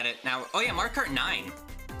sports, we get it. Now, oh yeah, Mario Kart 9.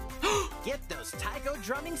 Get those taiko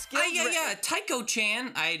drumming skills yeah,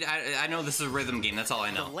 Taiko-chan. I know this is a rhythm game, that's all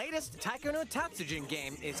I know. The latest Taiko no Tatsujin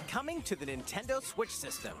game is coming to the Nintendo Switch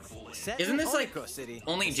system. Set Isn't in this like Oniko City,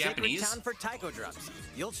 only the sacred Japanese? town for taiko drums.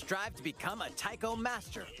 You'll strive to become a taiko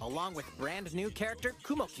master, along with brand new character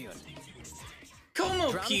Kumo-kyun.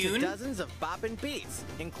 Drum to dozens of boppin' beats,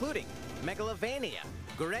 including Megalovania,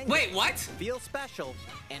 Gurenge, Wait, what? Feel Special,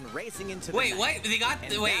 and Racing into the Wait, Night. what? They got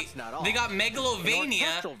And wait. that's not all. They got An Megalovania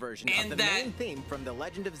orchestral version and of the that main theme from The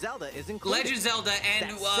Legend of Zelda is included. Legend of Zelda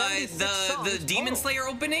and That's 76 the songs Demon total. Slayer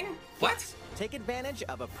opening. What? Plus, take advantage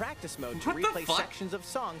of a practice mode to What the replay fuck? sections of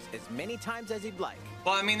songs as many times as you'd like.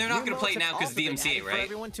 Well, I mean, they're not New gonna play it modes now have because also been DMCA, added for right?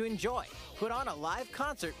 everyone to enjoy. Put on a live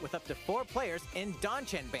concert with up to 4 players in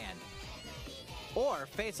Donchen Band. Or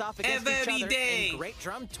face off against each Every other day. in Great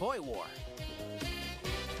Drum Toy War.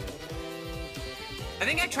 I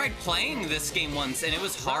think I tried playing this game once and it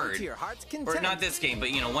was Drum hard. to your heart's Or content. not this game, but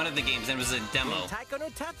you know, one of the games, and it was a demo. The Taiko no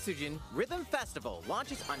Tatsujin Rhythm Festival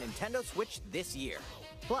launches on Nintendo Switch this year.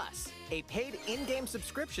 Plus, a paid in-game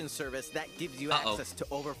subscription service that gives you access to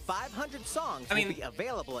over 500 songs will be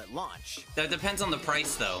available at launch. That depends on the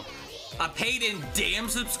price, though. A paid in damn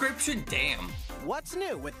subscription? Damn. What's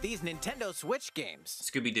new with these Nintendo Switch games?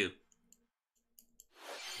 Scooby-Doo.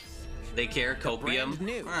 They care, Copium. Brand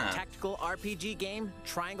new tactical RPG game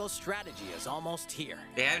Triangle Strategy is almost here.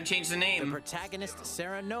 They haven't changed the name. The protagonist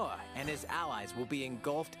Sarah Noah and his allies will be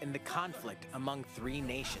engulfed in the conflict among 3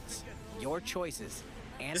 nations. Your choices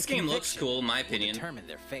and This game looks conviction cool, in my will opinion. determine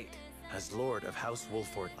their fate. As Lord of House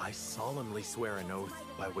Wolford, I solemnly swear an oath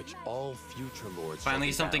by which all future lords.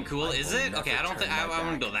 Finally something cool, is it? Okay, I don't think I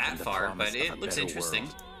wouldn't go that far, but it looks interesting.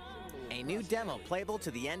 A new demo playable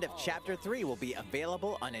to the end of Chapter 3 will be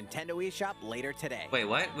available on Nintendo eShop later today. Wait,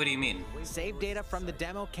 what? What do you mean? Save data from the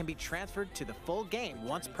demo can be transferred to the full game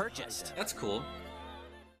once purchased. That's cool.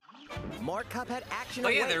 More Cuphead action Oh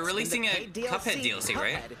yeah, awaits they're in releasing the a paid Cuphead DLC,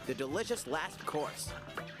 right? Cuphead, The Delicious Last Course.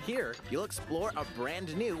 Here, you'll explore a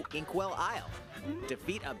brand new Inkwell Isle.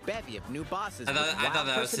 Defeat a bevy of new bosses I thought with wild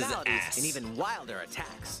that was his personalities ass. and even wilder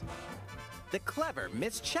attacks. The clever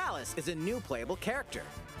Miss Chalice is a new playable character.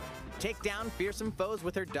 Take down fearsome foes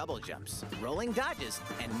with her double jumps, rolling dodges,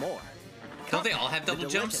 and more. Don't they all have double The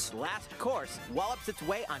jumps? Delicious Last Course wallops its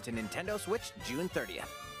way onto Nintendo Switch June 30th.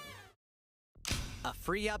 A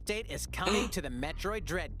free update is coming to the Metroid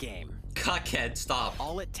Dread game. Cuckhead, stop.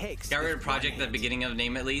 All it takes Got rid is of Project one at the beginning of the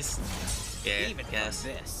name at least. Yeah, Even yes.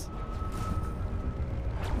 from this.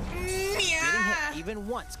 Getting hit even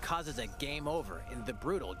once causes a game over in the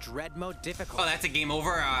brutal Dread Mode difficulty. Oh, that's a game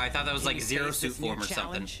over? I thought that was like Zero Suit Form or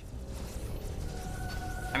something.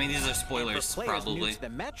 I mean, these are spoilers, For players new probably. to the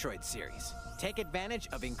Metroid series, take advantage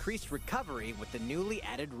of increased recovery with the newly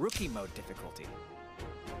added Rookie Mode difficulty.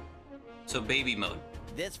 So baby mode.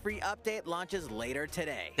 This free update launches later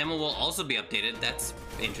today. Demo will also be updated. That's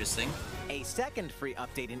interesting. A second free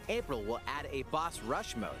update in April will add a boss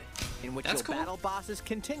rush mode, in which That's you'll cool. battle bosses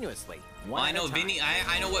continuously. Well, I know Vinny.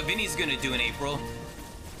 I know what Vinny's gonna do in April.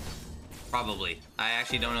 Probably. I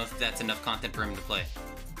actually don't know if that's enough content for him to play.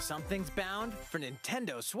 Something's bound for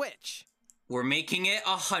Nintendo Switch. We're making it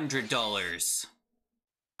 $100.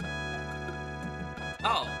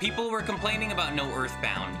 Oh, people were complaining about no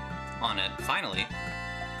Earthbound on it. Finally.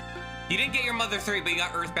 You didn't get your Mother 3, but you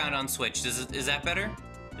got Earthbound on Switch. Is that better?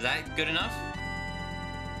 Is that good enough?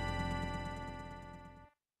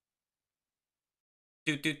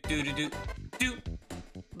 Do do do do do do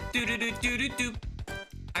do do do do do do.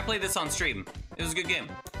 I played this on stream. It was a good game.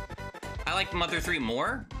 I like Mother 3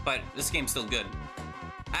 more, but this game's still good.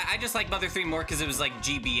 I just like Mother 3 more because it was like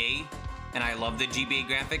GBA, and I love the GBA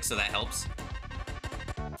graphics, so that helps.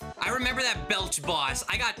 I remember that Belch boss.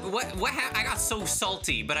 I got I got so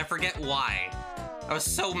salty, but I forget why. I was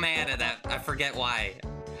so mad at that. I forget why.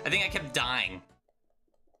 I think I kept dying.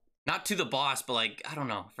 Not to the boss, but like, I don't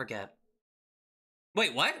know. Forget.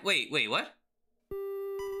 Wait, what? Wait, what?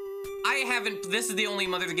 I haven't. This is the only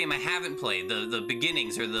Mother game I haven't played. The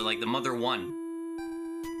beginnings or the Mother 1.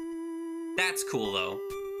 That's cool though.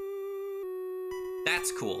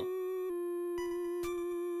 That's cool.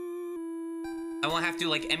 I won't have to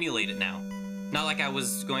like emulate it now. Not like I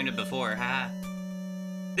was going to before. Haha.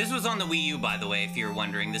 This was on the Wii U, by the way, if you're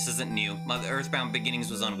wondering. This isn't new. Mother Earthbound Beginnings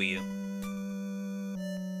was on Wii U.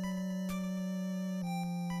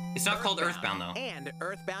 It's not called Earthbound though. And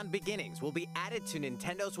Earthbound Beginnings will be added to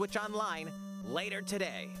Nintendo Switch Online later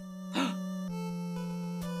today.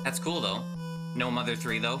 That's cool though. No Mother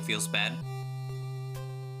 3 though, feels bad.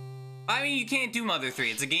 I mean, you can't do Mother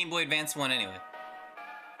 3. It's a Game Boy Advance one anyway.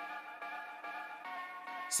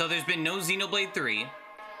 So there's been no Xenoblade 3,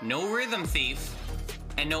 no Rhythm Thief,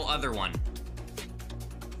 and no other one.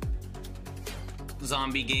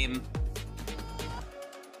 Zombie game.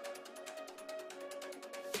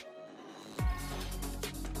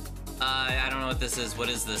 I don't know what this is. What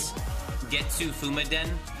is this? Getsu Fumaden?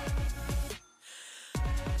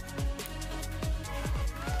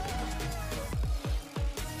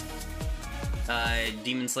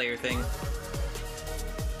 Demon Slayer thing.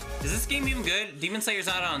 Is this game even good? Demon Slayer's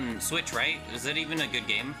not on Switch, right? Is it even a good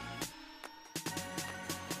game?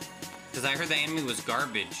 Because I heard the anime was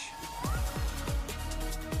garbage.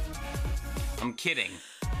 I'm kidding.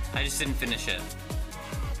 I just didn't finish it.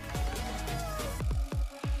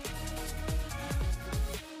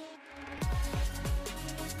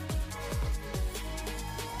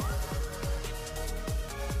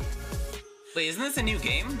 Wait, isn't this a new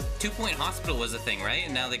game? 2 Point Hospital was a thing, right?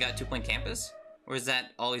 And now they got 2 Point Campus? Or has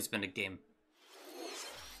that always been a game?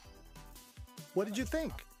 What did you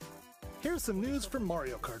think? Here's some news from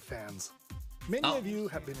Mario Kart fans. Many of you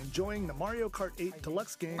have been enjoying the Mario Kart 8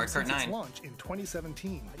 Deluxe game since its launch in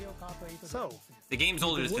 2017. So, the game's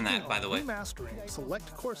older than that, by the way. Remastering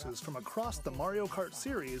select courses from across the Mario Kart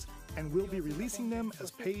series, and we'll be releasing them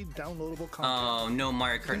as paid downloadable content. Oh, no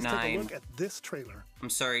Mario Kart 9. Please take a look at this trailer. I'm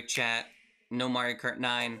sorry, chat. No Mario Kart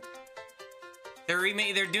 9.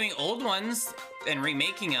 They're doing old ones and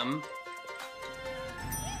remaking them.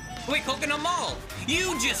 Wait, Coconut Mall!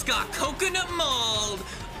 You just got Coconut Mall,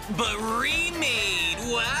 but remade!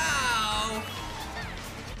 Wow!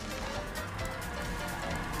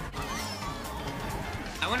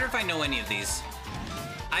 I wonder if I know any of these.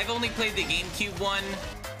 I've only played the GameCube one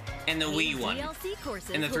and the Wii one.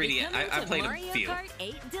 And the 3D. I played a few. Mario Kart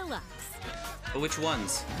 8 Deluxe. But which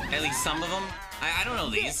ones? At least some of them? I don't know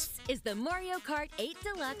these. This is the Mario Kart 8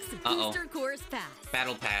 Deluxe Booster Course Pass.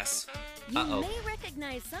 Battle Pass. You may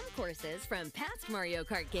recognize some courses from past Mario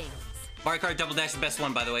Kart games. Mario Kart Double Dash, the best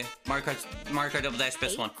one, by the way. Mario Kart Double Dash,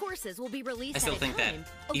 best one. Courses will be released I still think that,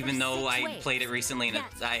 even though I played it recently and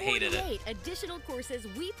I hated it. 48 additional courses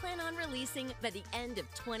we plan on releasing by the end of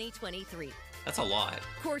 2023. That's a lot.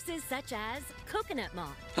 Courses such as Coconut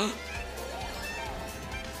Mall.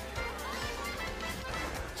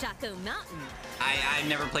 Chaco Mountain. I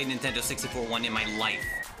never played Nintendo 64 one in my life.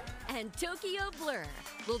 And Tokyo Blur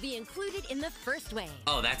will be included in the first wave.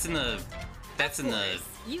 Oh, that's in the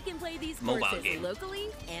you can play these mobile courses game. locally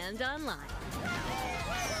and online.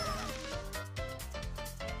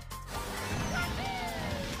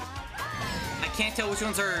 I can't tell which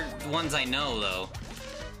ones are ones I know though,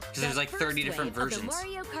 because there's like 30 different versions.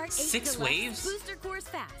 Mario Kart 8 6 Deluxe waves? Booster Course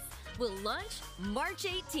Pass will launch March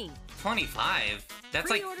 18th. 25? That's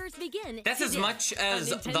like Pre-orders begin that's as today much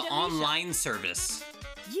as on the Nintendo online eShop. service.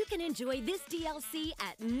 You can enjoy this DLC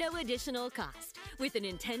at no additional cost with a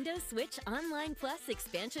Nintendo Switch Online Plus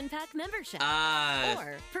Expansion Pack membership.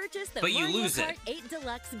 Or purchase the but you Mario lose Kart it. 8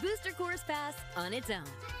 Deluxe Booster Course Pass on its own.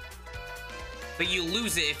 But you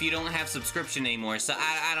lose it if you don't have subscription anymore. So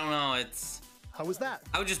I don't know. It's how was that?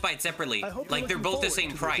 I would just buy it separately. Like they're both the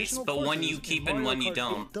same price, but one you keep and one you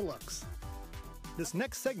don't. Deluxe. This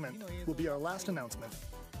next segment will be our last announcement.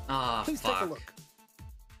 Ah, Please fuck. take a look.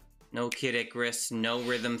 No Kid Icarus, no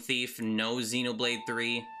Rhythm Thief, no Xenoblade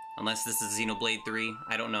 3. Unless this is Xenoblade 3.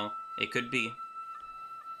 I don't know. It could be.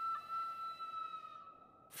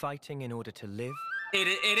 Fighting in order to live. It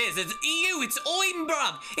is. It's EU. It's Oim,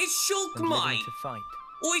 bruv. It's And living Shulkmai. to fight.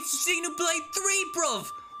 Oh, it's Xenoblade 3, bruv.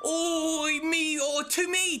 Oh, me, or to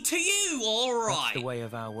me, to you. All That's right. the way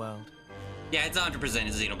of our world. Yeah, it's 100%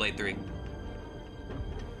 Xenoblade 3.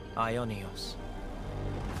 Ionios.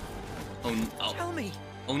 Oh. Tell me.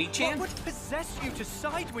 Oni-chan? What would possess you to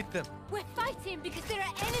side with them? We're fighting because there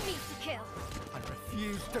are enemies to kill. I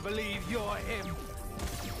refuse to believe you're him.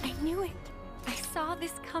 I knew it. I saw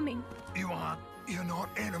this coming. You're not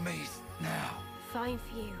enemies now. Fine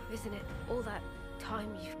for you, isn't it? All that time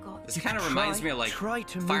you've got. This kind of reminds me of like Fire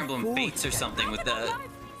Emblem Fates or something with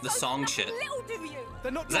the song shit.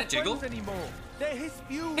 They're not Is that your Jiggle? friends anymore. They're his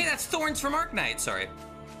few. Hey, that's Thorns from Arknight. Sorry.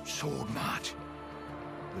 Sword march.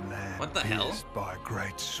 The land What the hell? pierced by a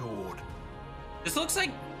great sword. This looks like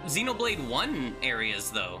Xenoblade 1 areas,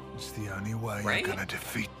 though. It's the only way Right? you're gonna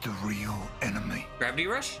defeat the real enemy. Gravity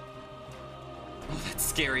Rush? Oh, that's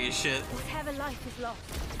scary as shit. Whatever life is lost,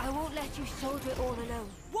 I won't let you soldier it all alone.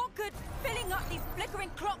 What good filling up these flickering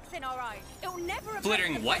clocks in our eyes? It'll never replace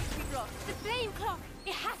Flickering the what? fight we've lost. The flame clock.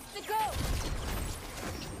 It has to go.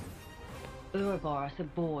 Ouroboros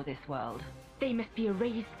abhor this world. They must be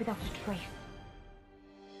erased without a trace.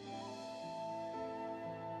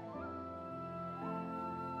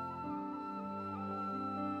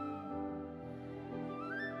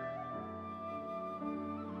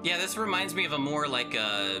 Yeah, this reminds me of a more like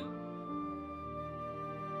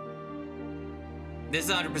this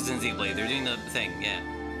is 100% Xenoblade. They're doing the thing, yeah.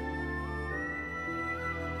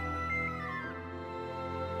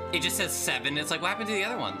 It just says 7. It's like, what happened to the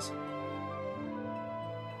other ones?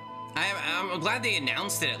 I'm glad they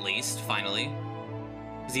announced it at least, finally.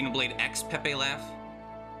 Xenoblade X Pepe Laugh.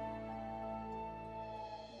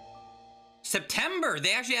 September!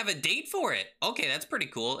 They actually have a date for it! Okay, that's pretty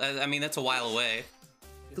cool. I mean, that's a while away.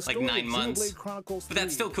 Like 9 months. But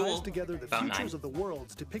that's still cool. Together the About futures 9. of the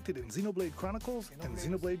worlds depicted in Xenoblade Chronicles and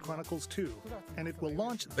Xenoblade Chronicles 2, and it will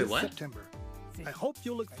launch this what? September. I hope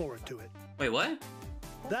you'll look forward to it. Wait, what?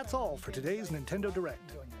 That's all for today's Nintendo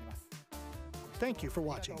Direct. Thank you for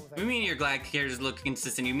watching. What do you mean your glad characters look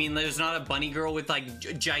consistent? You mean there's not a bunny girl with like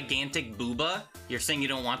gigantic booba? You're saying you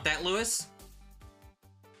don't want that, Lewis?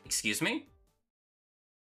 Excuse me?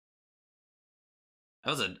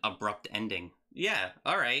 That was an abrupt ending. Yeah,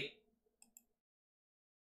 alright.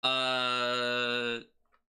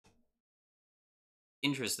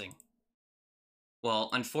 Interesting. Well,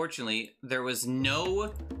 unfortunately, there was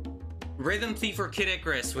no Rhythm Thief or Kid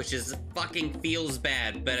Icarus, which is fucking feels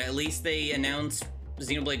bad, but at least they announced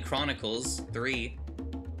Xenoblade Chronicles 3.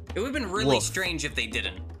 It would have been really strange if they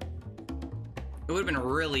didn't. It would have been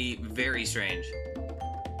really very strange.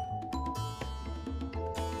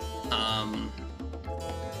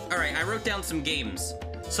 Alright, I wrote down some games.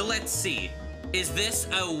 So let's see. Is this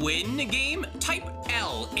a win game? Type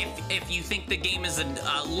L if you think the game is a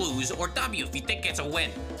lose, or W if you think it's a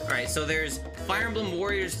win. Alright, so there's Fire Emblem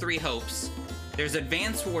Warriors 3 Hopes. There's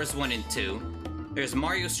Advance Wars 1 and 2. There's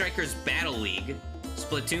Mario Strikers Battle League.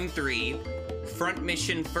 Splatoon 3. Front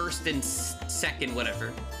Mission 1st and 2nd,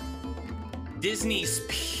 whatever. Disney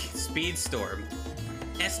Speedstorm.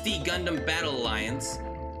 SD Gundam Battle Alliance.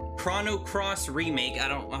 Chrono Cross Remake.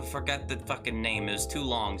 I forgot the fucking name. It was too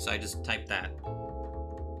long, so I just typed that.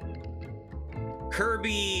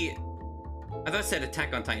 Kirby. I thought it said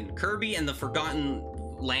Attack on Titan. Kirby and the Forgotten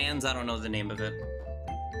Lands. I don't know the name of it.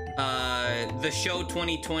 The Show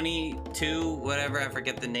 2022. Whatever. I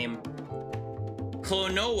forget the name.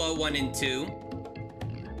 Klonoa 1 and 2.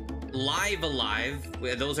 Live Alive.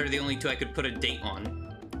 Those are the only 2 I could put a date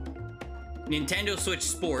on. Nintendo Switch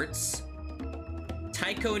Sports.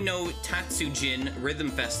 Taiko no Tatsujin Rhythm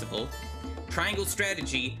Festival, Triangle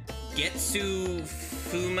Strategy, Getsu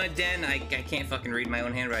Fumaden, I can't fucking read my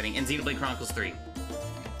own handwriting, and Xenoblade Chronicles 3.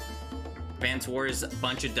 Advance Wars,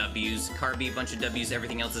 bunch of W's, Kirby, bunch of W's,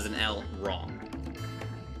 everything else is an L. Wrong.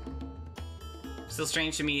 Still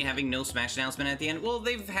strange to me having no Smash announcement at the end. Well,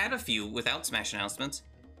 they've had a few without Smash announcements.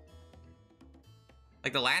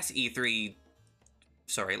 Like the last E3,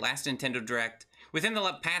 sorry, last Nintendo Direct, within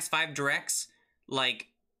the past 5 Directs, like,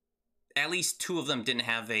 at least 2 of them didn't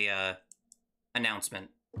have a announcement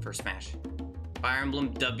for Smash. Fire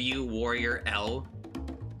Emblem W, Warrior L.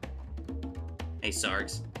 Hey,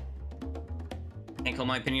 Sargs. Can't call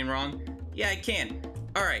my opinion wrong? Yeah, I can.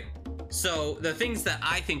 Alright, so the things that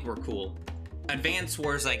I think were cool. Advance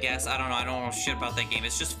Wars, I guess. I don't know shit about that game.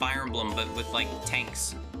 It's just Fire Emblem, but with, like,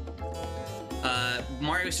 tanks.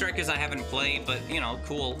 Mario Strikers I haven't played, but, you know,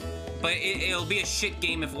 cool. But it'll be a shit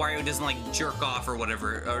game if Wario doesn't, like, jerk off or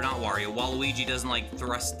whatever. Or not Wario, Waluigi doesn't, like,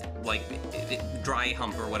 thrust, like, dry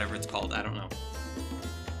hump or whatever it's called. I don't know.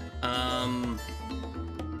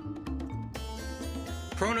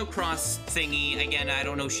 Chrono Cross thingy. Again, I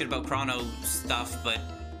don't know shit about Chrono stuff, but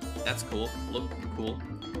that's cool. Look cool.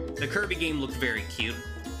 The Kirby game looked very cute.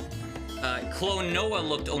 Klonoa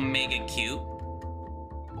looked omega cute.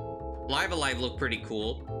 Live Alive looked pretty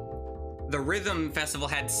cool. The Rhythm Festival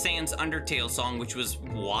had Sans Undertale song, which was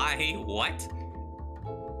why? What?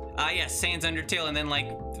 Yeah, Sans Undertale, and then like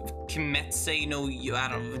Kimetsu no, I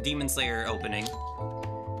don't know, Demon Slayer opening.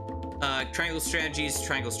 Triangle Strategy,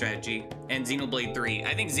 and Xenoblade 3.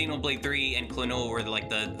 I think Xenoblade 3 and Klonoa were like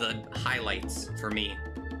the highlights for me.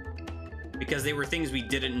 Because they were things we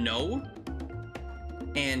didn't know,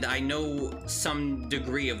 and I know some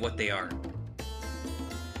degree of what they are.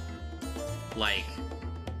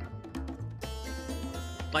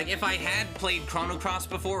 Like if I had played Chrono Cross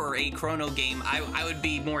before, or a Chrono game, I would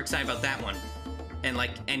be more excited about that one. And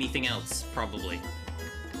like anything else, probably.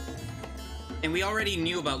 And we already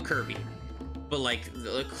knew about Kirby. But like,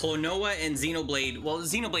 Klonoa and Xenoblade, well,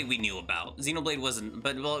 Xenoblade we knew about. Xenoblade wasn't,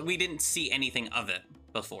 but well, we didn't see anything of it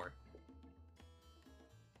before.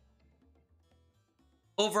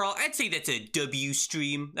 Overall, I'd say that's a W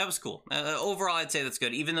stream. That was cool. Overall, I'd say that's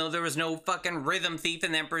good. Even though there was no fucking Rhythm Thief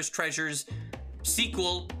and the Emperor's Treasures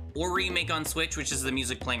sequel or remake on Switch, which is the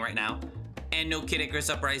music playing right now, and no Kid Icarus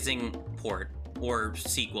Uprising port or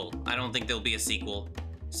sequel. I don't think there'll be a sequel.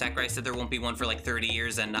 Sakurai said there won't be one for like 30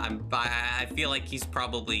 years, and I feel like he's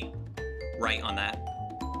probably right on that.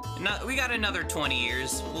 No, we got another 20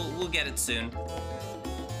 years. We'll get it soon.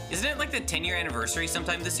 Isn't it like the 10-year anniversary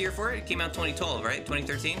sometime this year for it? It came out 2012, right?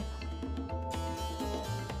 2013?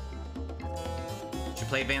 Should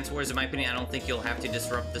play Advance Wars, in my opinion. I don't think you'll have to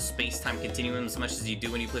disrupt the space-time continuum as much as you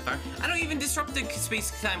do when you play Fire. I don't even disrupt the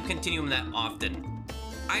space-time continuum that often.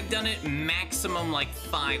 I've done it maximum like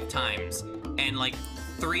 5 times, and like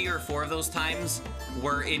 3 or 4 of those times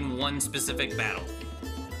were in one specific battle.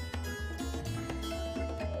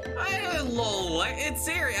 Lol, it's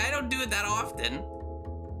serious. I don't do it that often.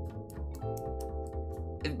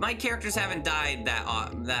 My characters haven't died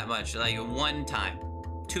that much. Like 1 time,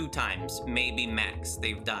 2 times, maybe max.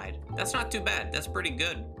 They've died. That's not too bad. That's pretty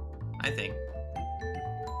good, I think.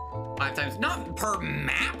 5 times, not per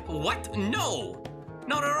map. What? No,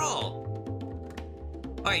 not at all.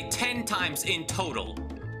 Okay, 10 times in total,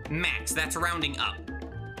 max. That's rounding up.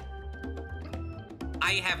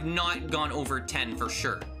 I have not gone over 10 for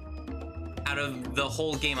sure. Out of the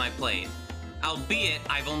whole game I played. Albeit,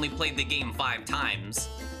 I've only played the game 5 times.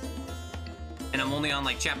 And I'm only on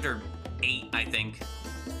like chapter 8, I think.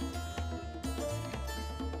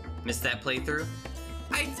 Missed that playthrough?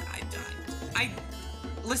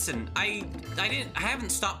 Listen, I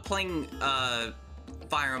haven't stopped playing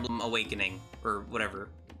Fire Emblem Awakening, or whatever,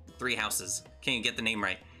 3 Houses. Can't even get the name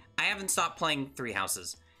right. I haven't stopped playing 3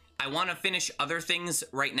 Houses. I want to finish other things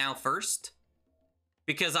right now first,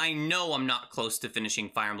 because I know I'm not close to finishing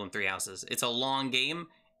Fire Emblem 3 Houses. It's a long game,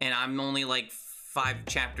 and I'm only like 5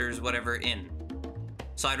 chapters, whatever, in.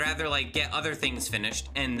 So I'd rather like get other things finished,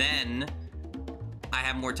 and then I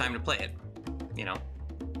have more time to play it, you know?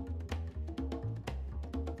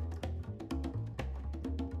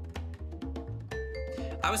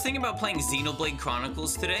 I was thinking about playing Xenoblade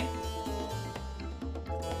Chronicles today,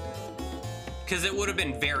 because it would have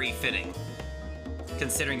been very fitting,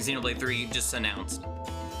 considering Xenoblade 3 just announced.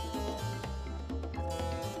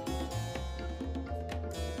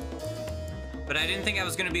 But I didn't think I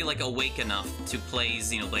was going to be like awake enough to play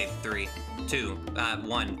Xenoblade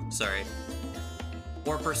 1, sorry.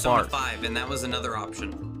 Or Persona 5, and that was another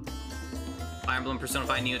option. Fire Emblem, Persona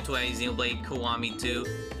 5, Neo 2, Xenoblade, Kiwami 2.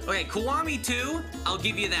 Okay, Kiwami 2, I'll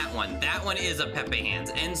give you that one. That one is a Pepe Hands,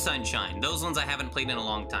 and Sunshine. Those ones I haven't played in a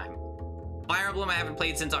long time. Fire Emblem I haven't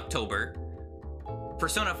played since October.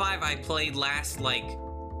 Persona 5 I played last, like,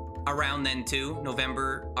 around then too.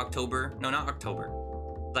 November, October. No, not October.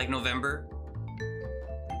 Like November.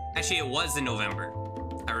 Actually, it was in November.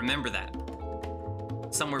 I remember that.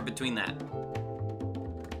 Somewhere between that.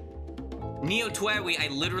 Neo 2 I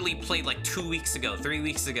literally played like 2 weeks ago, 3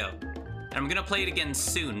 weeks ago. And I'm gonna play it again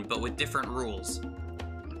soon, but with different rules.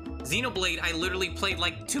 Xenoblade I literally played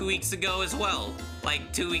like 2 weeks ago as well.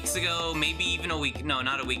 Like 2 weeks ago, maybe even a week. No,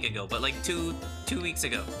 not a week ago, but like two weeks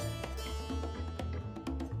ago.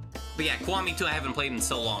 But yeah, Kiwami 2 I haven't played in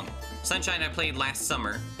so long. Sunshine I played last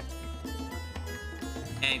summer.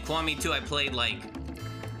 And Kiwami 2 I played like...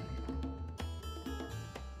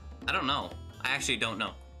 I don't know. I actually don't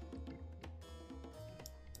know.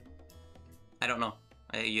 I don't know.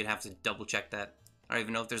 You'd have to double check that. I don't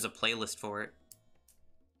even know if there's a playlist for it.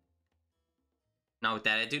 Not with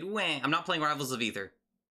that attitude. Wah. I'm not playing Rivals of Aether.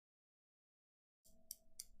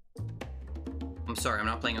 I'm sorry, I'm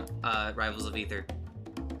not playing Rivals of Aether.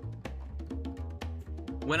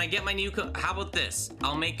 When I get my new... How about this?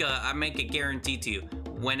 I'll make a guarantee to you.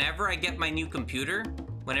 Whenever I get my new computer,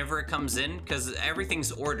 whenever it comes in, because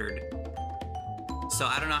everything's ordered. So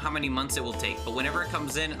I don't know how many months it will take, but whenever it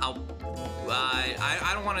comes in, I'll...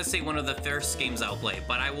 I don't want to say one of the first games I'll play,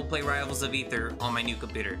 but I will play Rivals of Aether on my new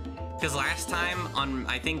computer. Because last time on,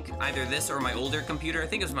 I think, either this or my older computer, I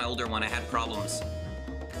think it was my older one, I had problems.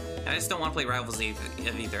 And I just don't want to play Rivals of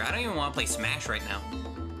Aether. I don't even want to play Smash right now.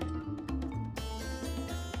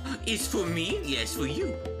 It's for me? Yes, for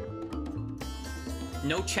you.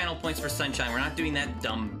 No channel points for Sunshine. We're not doing that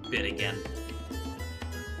dumb bit again.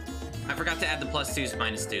 I forgot to add the +2s,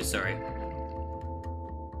 -2, sorry.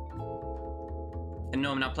 And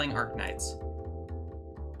no, I'm not playing Arknights.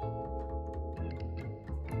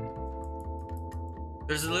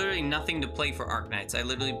 There's literally nothing to play for Arknights. I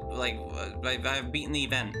literally, like, I've beaten the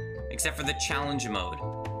event. Except for the challenge mode.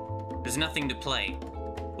 There's nothing to play.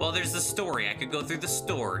 Well, there's the story. I could go through the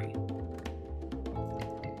story.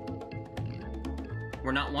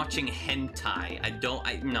 We're not watching hentai. I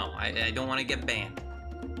don't want to get banned.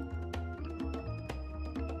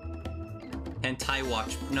 Hentai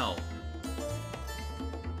watch, no.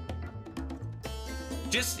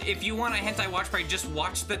 Just, if you want a hentai watch party, just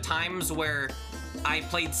watch the times where I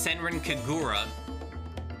played Senran Kagura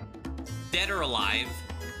Dead or Alive,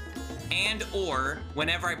 and or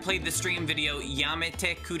whenever I played the stream video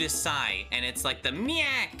Yamete Kudasai, and it's like the meow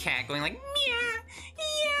cat going like meow,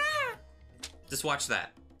 yeah. Just watch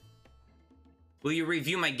that. Will you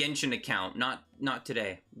review my Genshin account? Not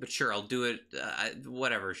today, but sure, I'll do it.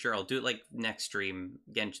 Whatever, sure, I'll do it like next stream,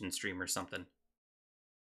 Genshin stream or something.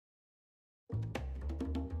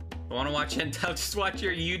 I want to watch hentai, just watch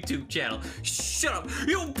your YouTube channel. Shut up!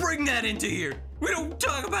 You don't bring that into here! We don't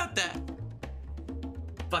talk about that!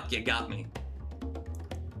 Fuck, you got me.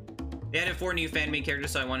 They added 4 new fan-made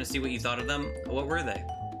characters, so I want to see what you thought of them. What were they?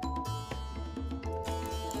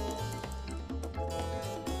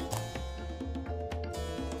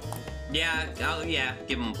 Yeah, yeah,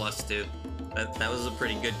 give him a +2. That was a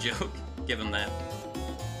pretty good joke. Give him that.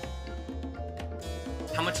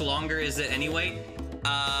 How much longer is it anyway?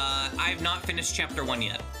 I've not finished chapter 1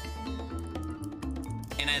 yet.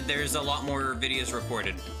 And there's a lot more videos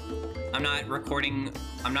recorded. I'm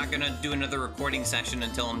not gonna do another recording session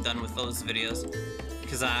until I'm done with those videos.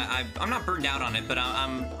 Because I'm not burned out on it, but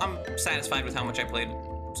I'm satisfied with how much I played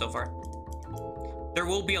so far. There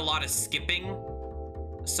will be a lot of skipping,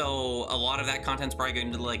 so a lot of that content's probably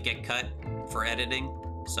going to like get cut for editing,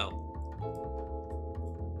 so.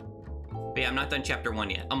 But yeah, I'm not done chapter 1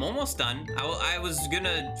 yet. I'm almost done. I was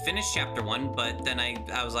gonna finish chapter 1, but then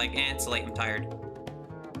I was like, it's late, I'm tired.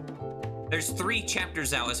 There's 3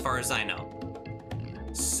 chapters out as far as I know.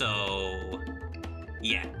 So,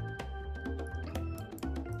 yeah.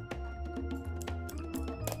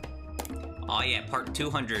 Oh yeah, part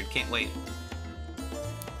 200, can't wait.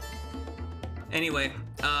 Anyway,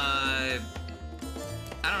 I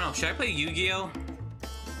don't know, should I play Yu-Gi-Oh?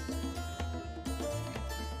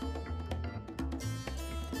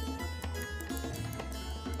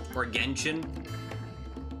 Or Genshin?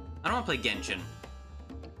 I don't want to play Genshin.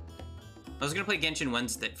 I was gonna play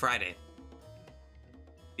Genshin Friday.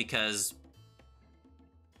 Because,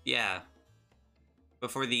 yeah,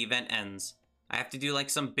 before the event ends. I have to do like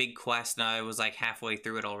some big quest, and I was like halfway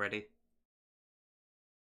through it already.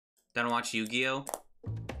 Done watch Yu-Gi-Oh?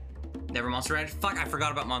 Never Monster Rancher? Fuck, I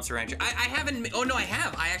forgot about Monster Rancher. I haven't, oh no, I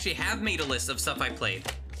have. I actually have made a list of stuff I played.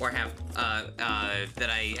 Or have, that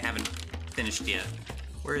I haven't finished yet.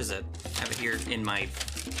 Where is it? I have it here in my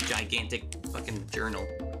gigantic fucking journal.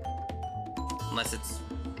 Unless it's...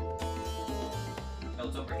 Oh,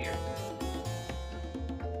 it's over here.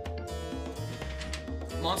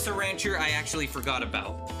 Monster Rancher I actually forgot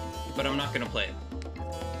about. But I'm not gonna play it.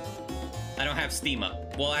 I don't have Steam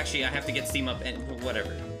up. Well, actually, I have to get Steam up and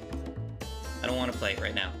whatever. I don't want to play it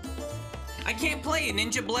right now. I can't play it.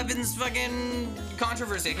 Ninja Blevins fucking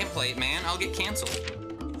controversy. I can't play it, man. I'll get canceled.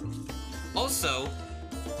 Also,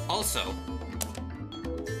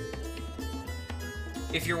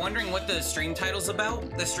 if you're wondering what the stream title's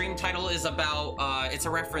about, the stream title is about, it's a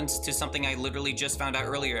reference to something I literally just found out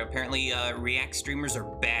earlier. Apparently, React streamers are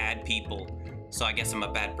bad people. So I guess I'm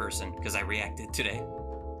a bad person, because I reacted today.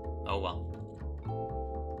 Oh well.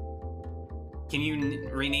 Can you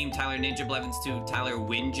rename Tyler Ninja Blevins to Tyler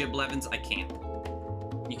Winja Blevins? I can't.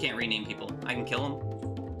 You can't rename people. I can kill them.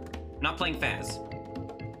 I'm not playing Faz.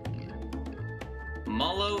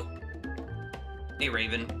 Mullo. Hey,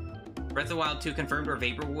 Raven. Breath of the Wild 2 confirmed or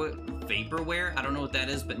vaporware? I don't know what that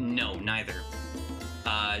is, but no, neither.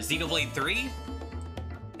 Xenoblade 3?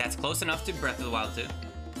 That's close enough to Breath of the Wild 2.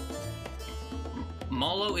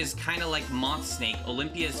 Mullo is kind of like Moth Snake,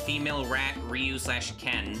 Olympia's female rat,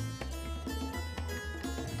 Ryu/Ken.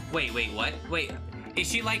 Wait, what? Wait, is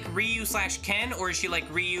she like Ryu/Ken, or is she like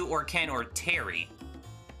Ryu or Ken or Terry?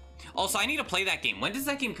 Also, I need to play that game. When does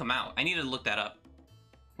that game come out? I need to look that up.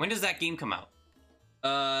 When does that game come out?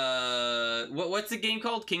 What's the game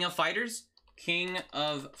called? King of Fighters? King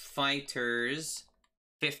of Fighters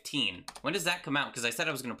 15. When does that come out? Because I said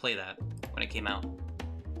I was going to play that when it came out.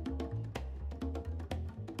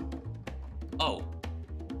 Oh,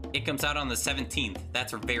 it comes out on the 17th.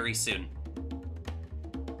 That's very soon.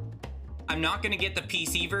 I'm not going to get the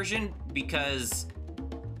PC version because...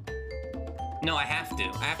 No, I have to.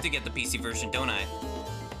 I have to get the PC version, don't I?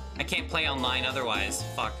 I can't play online otherwise.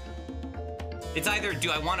 Fuck. It's either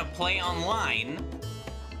do I want to play online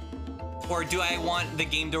or do I want the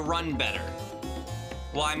game to run better?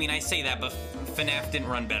 Well, I mean, I say that, but FNAF didn't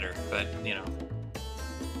run better, but, you know.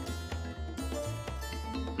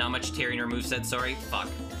 Not much Terry in her moveset, sorry. Fuck.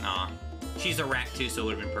 Nah. She's a rat too, so it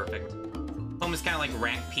would have been perfect. Home is kind of like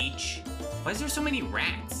Rat Peach. Why is there so many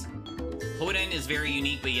rats? Hoden is very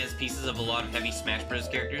unique, but he has pieces of a lot of heavy Smash Bros.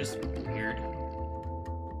 Characters. Weird.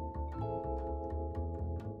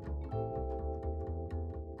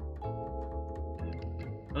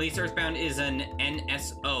 At Release Earthbound is an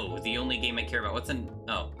NSO, the only game I care about. What's an...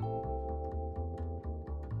 Oh.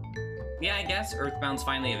 Yeah, I guess Earthbound's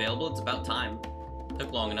finally available. It's about time.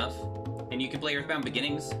 Took long enough. And you can play Earthbound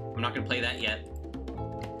Beginnings. I'm not gonna play that yet.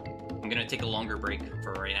 I'm gonna take a longer break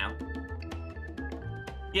for right now.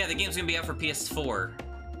 Yeah, the game's gonna be out for PS4.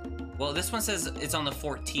 Well, this one says it's on the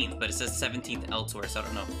 14th, but it says 17th elsewhere, so I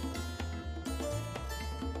don't know.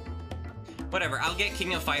 Whatever, I'll get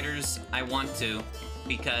King of Fighters. I want to,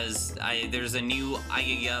 because there's a new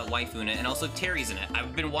Ayaya waifu in it, and also Terry's in it.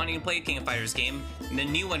 I've been wanting to play a King of Fighters game, and the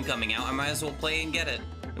new one coming out, I might as well play and get it.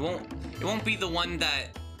 It won't be the one that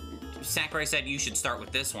Sakurai said you should start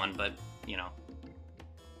with this one, but, you know.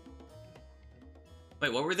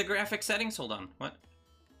 Wait, what were the graphic settings? Hold on, what?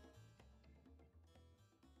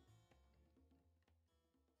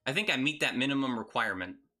 I think I meet that minimum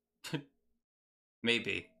requirement.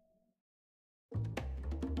 Maybe.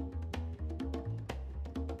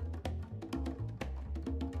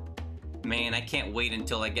 Man, I can't wait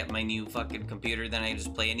until I get my new fucking computer, then I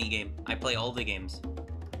just play any game. I play all the games.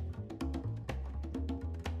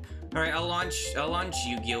 Alright, I'll launch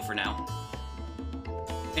Yu-Gi-Oh! For now.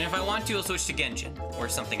 And if I want to, I'll switch to Genshin or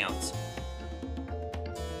something else.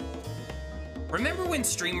 Remember when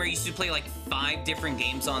streamer used to play like 5 different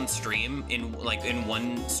games on stream in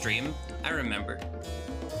one stream? I remember.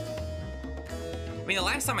 I mean, the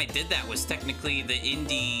last time I did that was technically the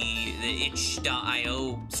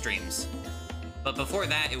itch.io streams. But before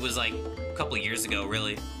that, it was like a couple years ago,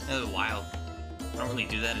 really. It was a while. I don't really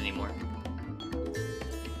do that anymore.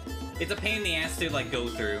 It's a pain in the ass to like go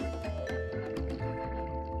through.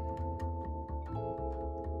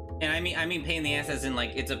 And I mean pain in the ass as in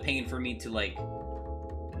like, it's a pain for me to like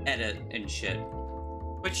edit and shit.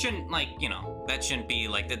 Which shouldn't, like, you know, that shouldn't be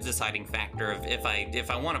like the deciding factor of if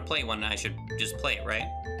I want to play one, I should just play it, right?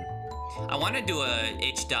 I want to do a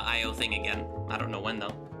itch.io thing again. I don't know when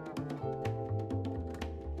though.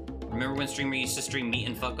 Remember when streamer used to stream Meet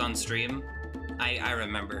and Fuck on stream? I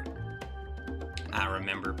remember. I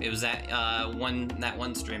remember. It was that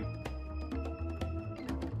one stream.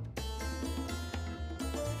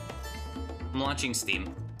 I'm launching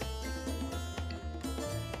Steam.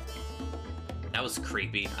 That was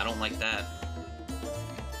creepy. I don't like that.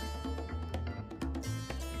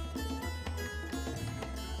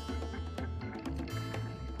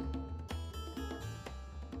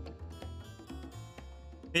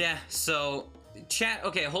 Yeah, so chat,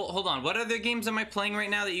 okay, hold on. What other games am I playing right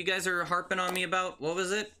now that you guys are harping on me about? What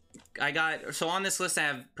was it? So on this list I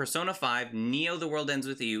have Persona 5, Neo The World Ends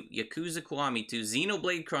With You, Yakuza Kiwami 2,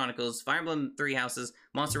 Xenoblade Chronicles, Fire Emblem 3 Houses,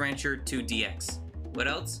 Monster Rancher 2 DX. What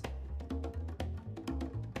else?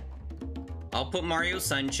 I'll put Mario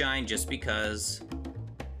Sunshine just because.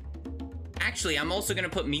 Actually, I'm also gonna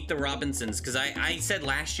put Meet the Robinsons, because I said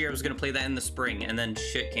last year I was gonna play that in the spring, and then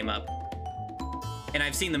shit came up. And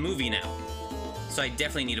I've seen the movie now. So I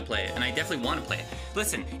definitely need to play it, and I definitely want to play it.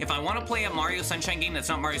 Listen, if I want to play a Mario Sunshine game that's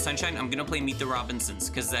not Mario Sunshine, I'm gonna play Meet the Robinsons,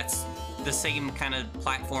 because that's the same kind of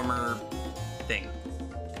platformer thing.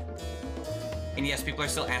 And yes, people are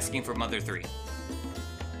still asking for Mother 3.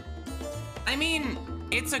 I mean,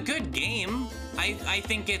 it's a good game. I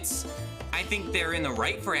think they're in the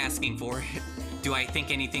right for asking for it. Do I think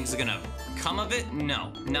anything's gonna come of it?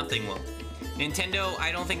 No, nothing will. Nintendo,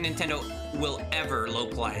 I don't think Nintendo will ever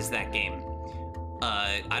localize that game.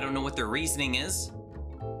 I don't know what their reasoning is,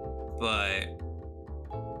 but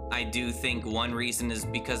I do think one reason is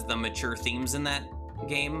because the mature themes in that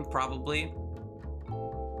game, probably.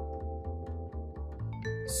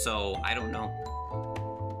 So, I don't know.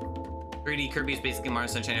 3D Kirby is basically Mario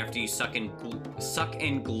Sunshine after you suck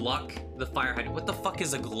and gluck the fire hydrant. What the fuck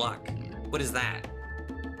is a gluck? What is that?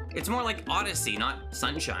 It's more like Odyssey, not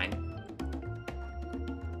Sunshine.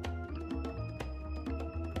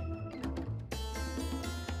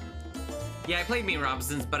 Yeah, I played Meet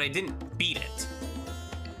Robinsons, but I didn't beat it.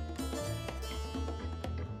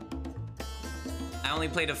 I only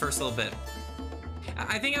played the first little bit.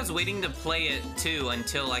 I think I was waiting to play it too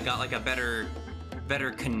until I got like a better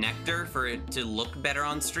connector for it to look better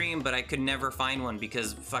on stream, but I could never find one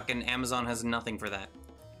because fucking Amazon has nothing for that.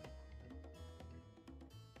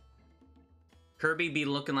 Kirby be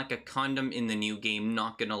looking like a condom in the new game,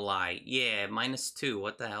 not gonna lie. Yeah, -2,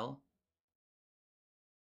 what the hell?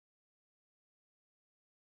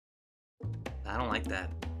 I don't like that.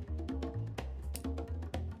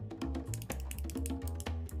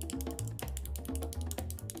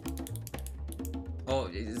 Oh,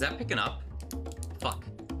 is that picking up? Fuck.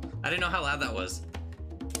 I didn't know how loud that was.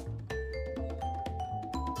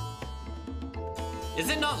 Is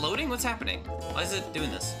it not loading? What's happening? Why is it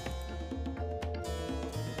doing this?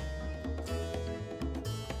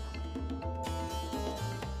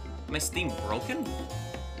 My Steam broken?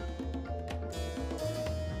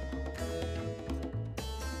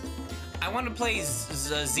 I want to play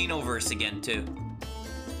Xenoverse again, too.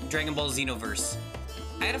 Dragon Ball Xenoverse.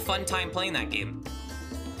 I had a fun time playing that game.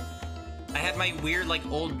 I had my weird, like,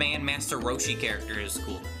 old man Master Roshi character. It was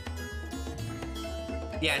cool.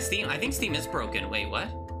 Yeah, Steam. I think Steam is broken. Wait, what?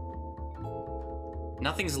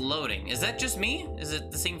 Nothing's loading. Is that just me? Is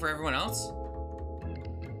it the same for everyone else?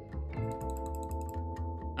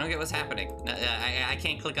 I don't get what's happening. I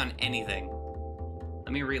can't click on anything.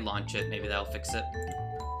 Let me relaunch it. Maybe that'll fix it.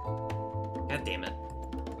 God damn it.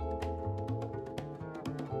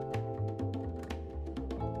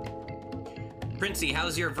 Princey,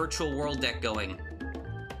 how's your virtual world deck going?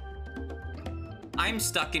 I'm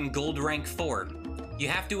stuck in gold rank 4. You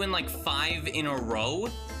have to win like 5 in a row?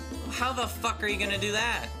 How the fuck are you gonna do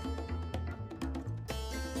that?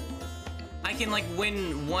 I can like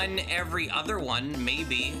win one every other one,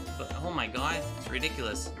 maybe, but oh my god, it's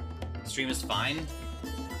ridiculous. Stream is fine?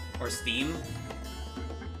 Or Steam?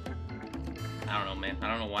 I don't know, man. I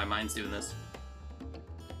don't know why mine's doing this.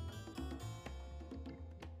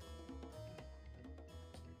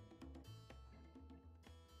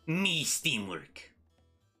 Me Steamwork.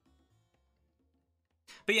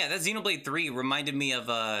 But yeah, that Xenoblade 3 reminded me of,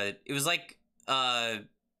 it was like,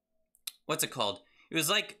 what's it called? It was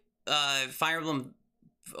like, Fire Emblem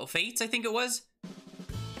Fates, I think it was?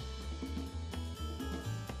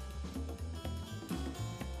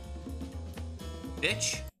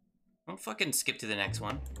 Bitch. Don't fucking skip to the next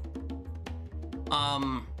one.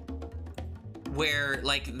 Where,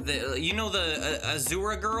 like, you know the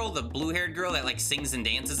Azura girl, the blue-haired girl that, like, sings and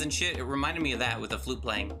dances and shit? It reminded me of that with the flute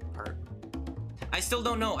playing part. I still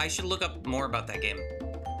don't know. I should look up more about that game.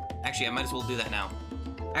 Actually, I might as well do that now.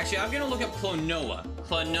 Actually, I'm gonna look up Klonoa.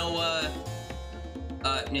 Klonoa,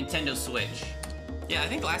 Nintendo Switch. Yeah, I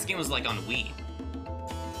think the last game was, like, on Wii.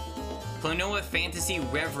 Klonoa Fantasy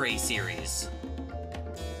Reverie series.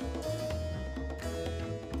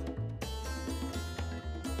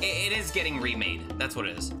 It is getting remade. That's what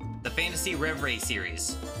it is. The Fantasy Reverie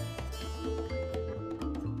series.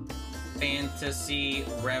 Fantasy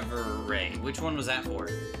Reverie. Which one was that for?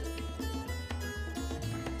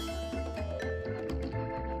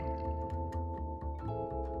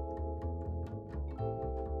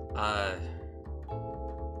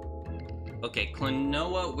 Okay,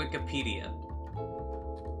 Klonoa Wikipedia.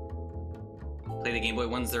 Play the Game Boy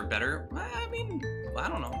ones, they're better? I mean, I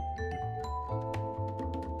don't know.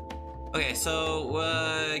 Okay, so,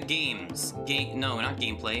 games. No, not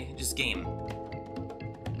gameplay, just game.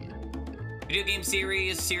 Video game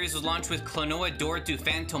series. Series was launched with Klonoa Door to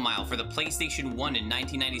Phantomile for the PlayStation 1 in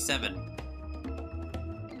 1997.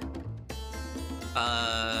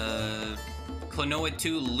 Klonoa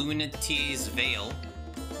 2 Lunati's Veil.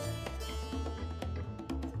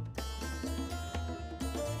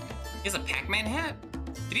 He has a Pac-Man hat?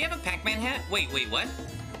 Did he have a Pac-Man hat? Wait, what?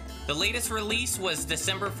 The latest release was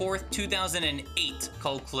December 4th, 2008,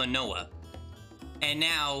 called Klonoa. And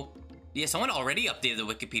now, yeah, someone already updated the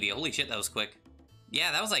Wikipedia. Holy shit, that was quick.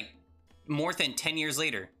 Yeah, that was like more than 10 years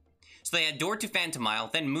later. So they had Door to Phantomile,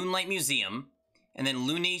 then Moonlight Museum, and then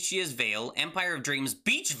Lunatia's Veil, Empire of Dreams,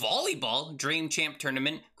 Beach Volleyball, Dream Champ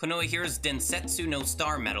Tournament, Klonoa Heroes Densetsu no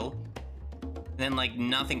Star Medal, and then like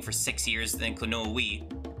nothing for 6 years, then Klonoa Wii,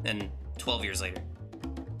 then 12 years later.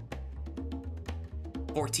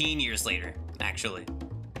 14 years later, actually.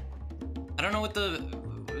 I don't know what the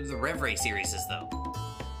Reverie series is, though.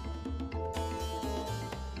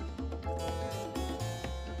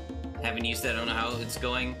 Haven't used it, I don't know how it's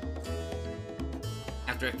going.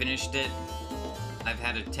 After I finished it, I've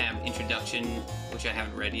had a tab Introduction, which I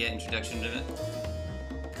haven't read yet, Introduction to it.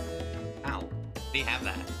 Ow, they have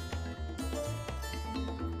that.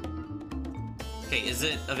 Okay, is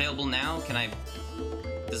it available now? Can I...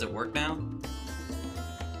 Does it work now?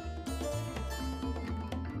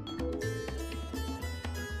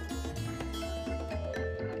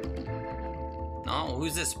 Oh,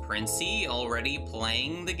 who's this? Princey already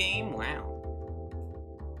playing the game? Wow.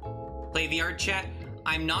 Play VR chat?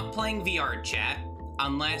 I'm not playing VR chat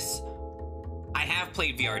unless I have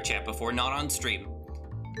played VR chat before, not on stream.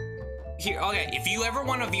 Here, okay, if you ever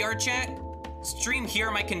want a VR chat, stream, here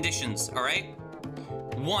are my conditions, all right?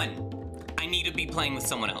 1, I need to be playing with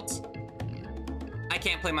someone else. I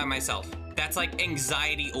can't play by myself. That's like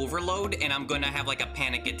anxiety overload, and I'm gonna have like a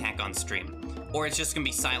panic attack on stream. Or it's just gonna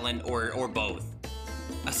be silent, or both.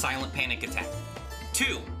 A silent panic attack.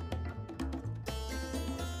 2,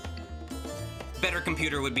 better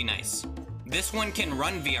computer would be nice. This one can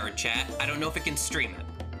run VR chat. I don't know if it can stream it.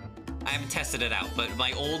 I haven't tested it out, but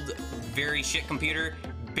my old, very shit computer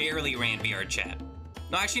barely ran VR chat.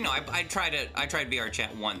 No, actually, no. I tried VR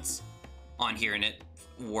chat once on here and it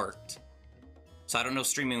worked. So I don't know if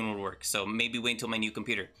streaming would work. So maybe wait until my new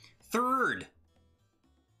computer. Third,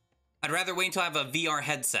 I'd rather wait until I have a VR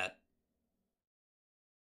headset.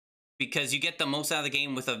 Because you get the most out of the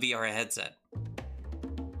game with a VR headset.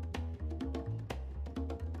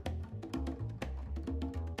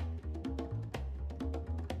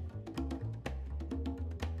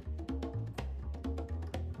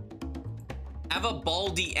 I have a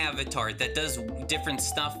baldy avatar that does different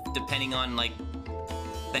stuff depending on like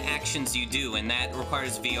the actions you do, and that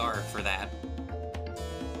requires VR for that.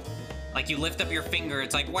 Like you lift up your finger,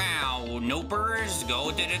 it's like, wow, nopers, go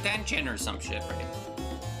to detention or some shit, right?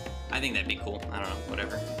 I think that'd be cool. I don't know,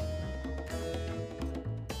 whatever.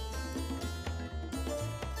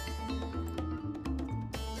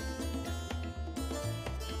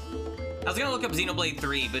 I was gonna look up Xenoblade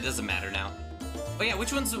 3, but it doesn't matter now. Oh yeah,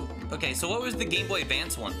 which ones? Okay, so what was the Game Boy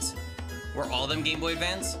Advance ones? Were all of them Game Boy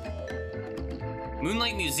Advance?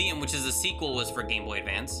 Moonlight Museum, which is a sequel, was for Game Boy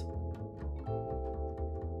Advance.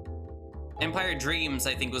 Empire Dreams,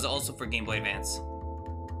 I think, was also for Game Boy Advance.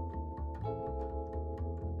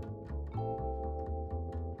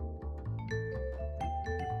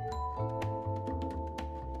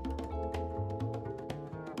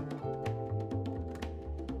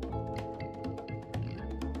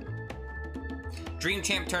 Dream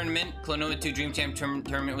Champ Tournament, Klonoa 2 Dream Champ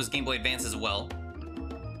Tournament was Game Boy Advance as well.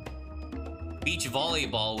 Beach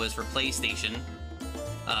Volleyball was for PlayStation.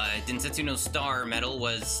 Densetsu no Star Medal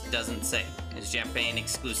doesn't say. It's Japan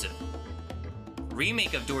exclusive.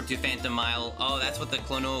 Remake of Door to Phantom Mile. Oh, that's what the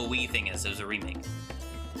Klonoa Wii thing is. It was a remake.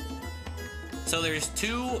 So there's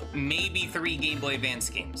 2, maybe 3 Game Boy Advance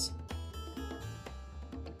games.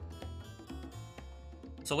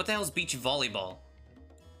 So what the hell is Beach Volleyball?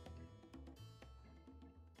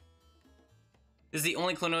 This is the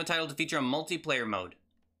only Klonoa title to feature a multiplayer mode.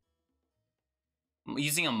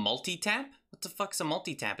 Using a multi-tap? What the fuck's a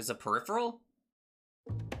multi-tap? Is it a peripheral?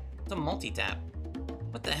 What's a multi-tap?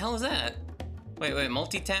 What the hell is that? Wait,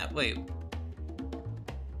 multi-tap? Wait.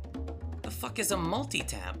 The fuck is a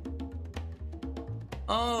multi-tap?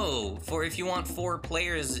 Oh, for if you want 4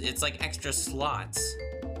 players, it's like extra slots.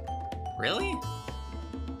 Really?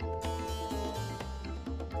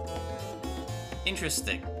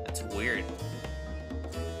 Interesting. That's weird.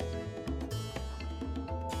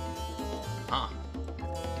 Huh.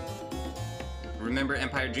 Remember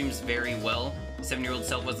Empire Dreams very well. 7-year-old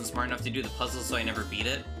self wasn't smart enough to do the puzzle, so I never beat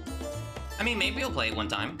it. I mean, maybe I'll play it one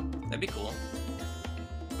time. That'd be cool.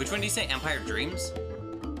 Which one do you say? Empire Dreams?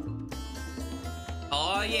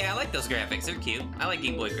 Oh yeah, I like those graphics. They're cute. I like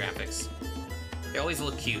Game Boy graphics. They always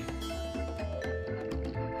look cute.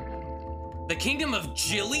 The Kingdom of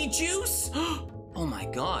Jilly Juice? Oh my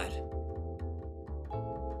god.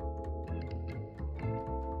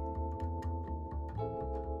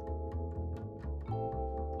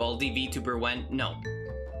 Baldi VTuber went, no.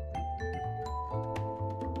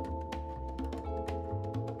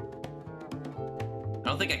 I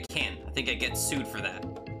don't think I can. I think I get sued for that.